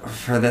up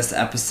for this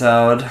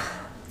episode.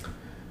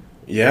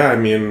 Yeah, I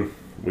mean,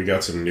 we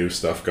got some new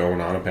stuff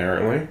going on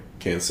apparently.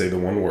 Can't say the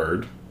one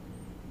word.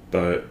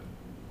 But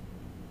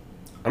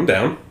I'm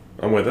down.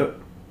 I'm with it.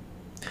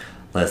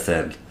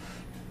 Listen,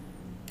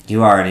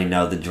 you already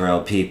know the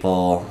drill,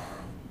 people.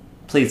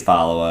 Please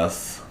follow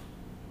us.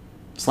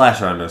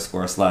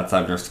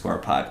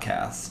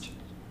 /_sluts_podcast.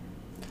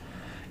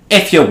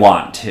 If you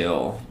want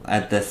to,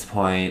 at this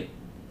point.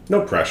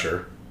 No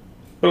pressure.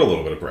 But a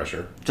little bit of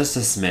pressure. Just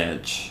a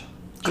smidge.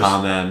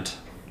 Comment,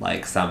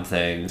 like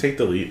something. Take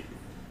the lead.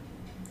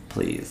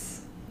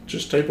 Please.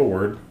 Just type a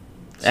word.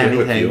 See how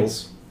it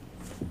feels.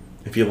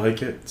 If you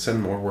like it,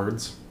 send more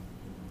words.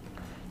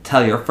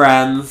 Tell your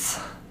friends.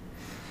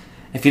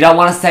 If you don't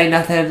want to say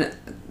nothing,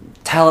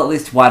 tell at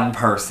least one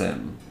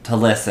person to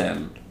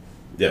listen.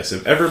 Yes,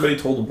 if everybody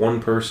told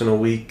one person a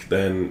week,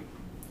 then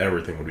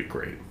everything would be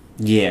great.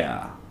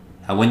 Yeah.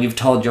 And when you've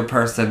told your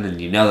person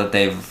and you know that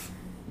they've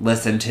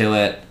listened to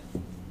it,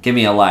 give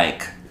me a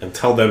like. And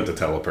tell them to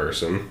tell a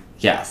person.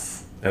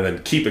 Yes. And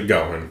then keep it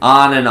going.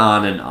 On and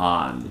on and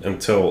on.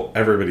 Until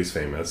everybody's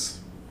famous.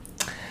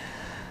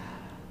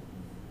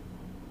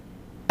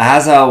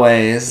 As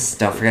always,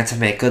 don't forget to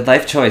make good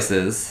life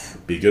choices.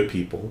 Be good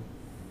people.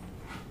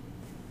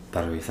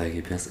 Buttery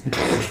flaky biscuit.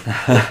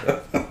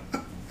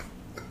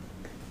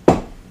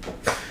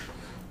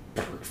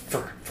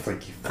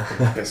 Flaky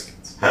biscuit.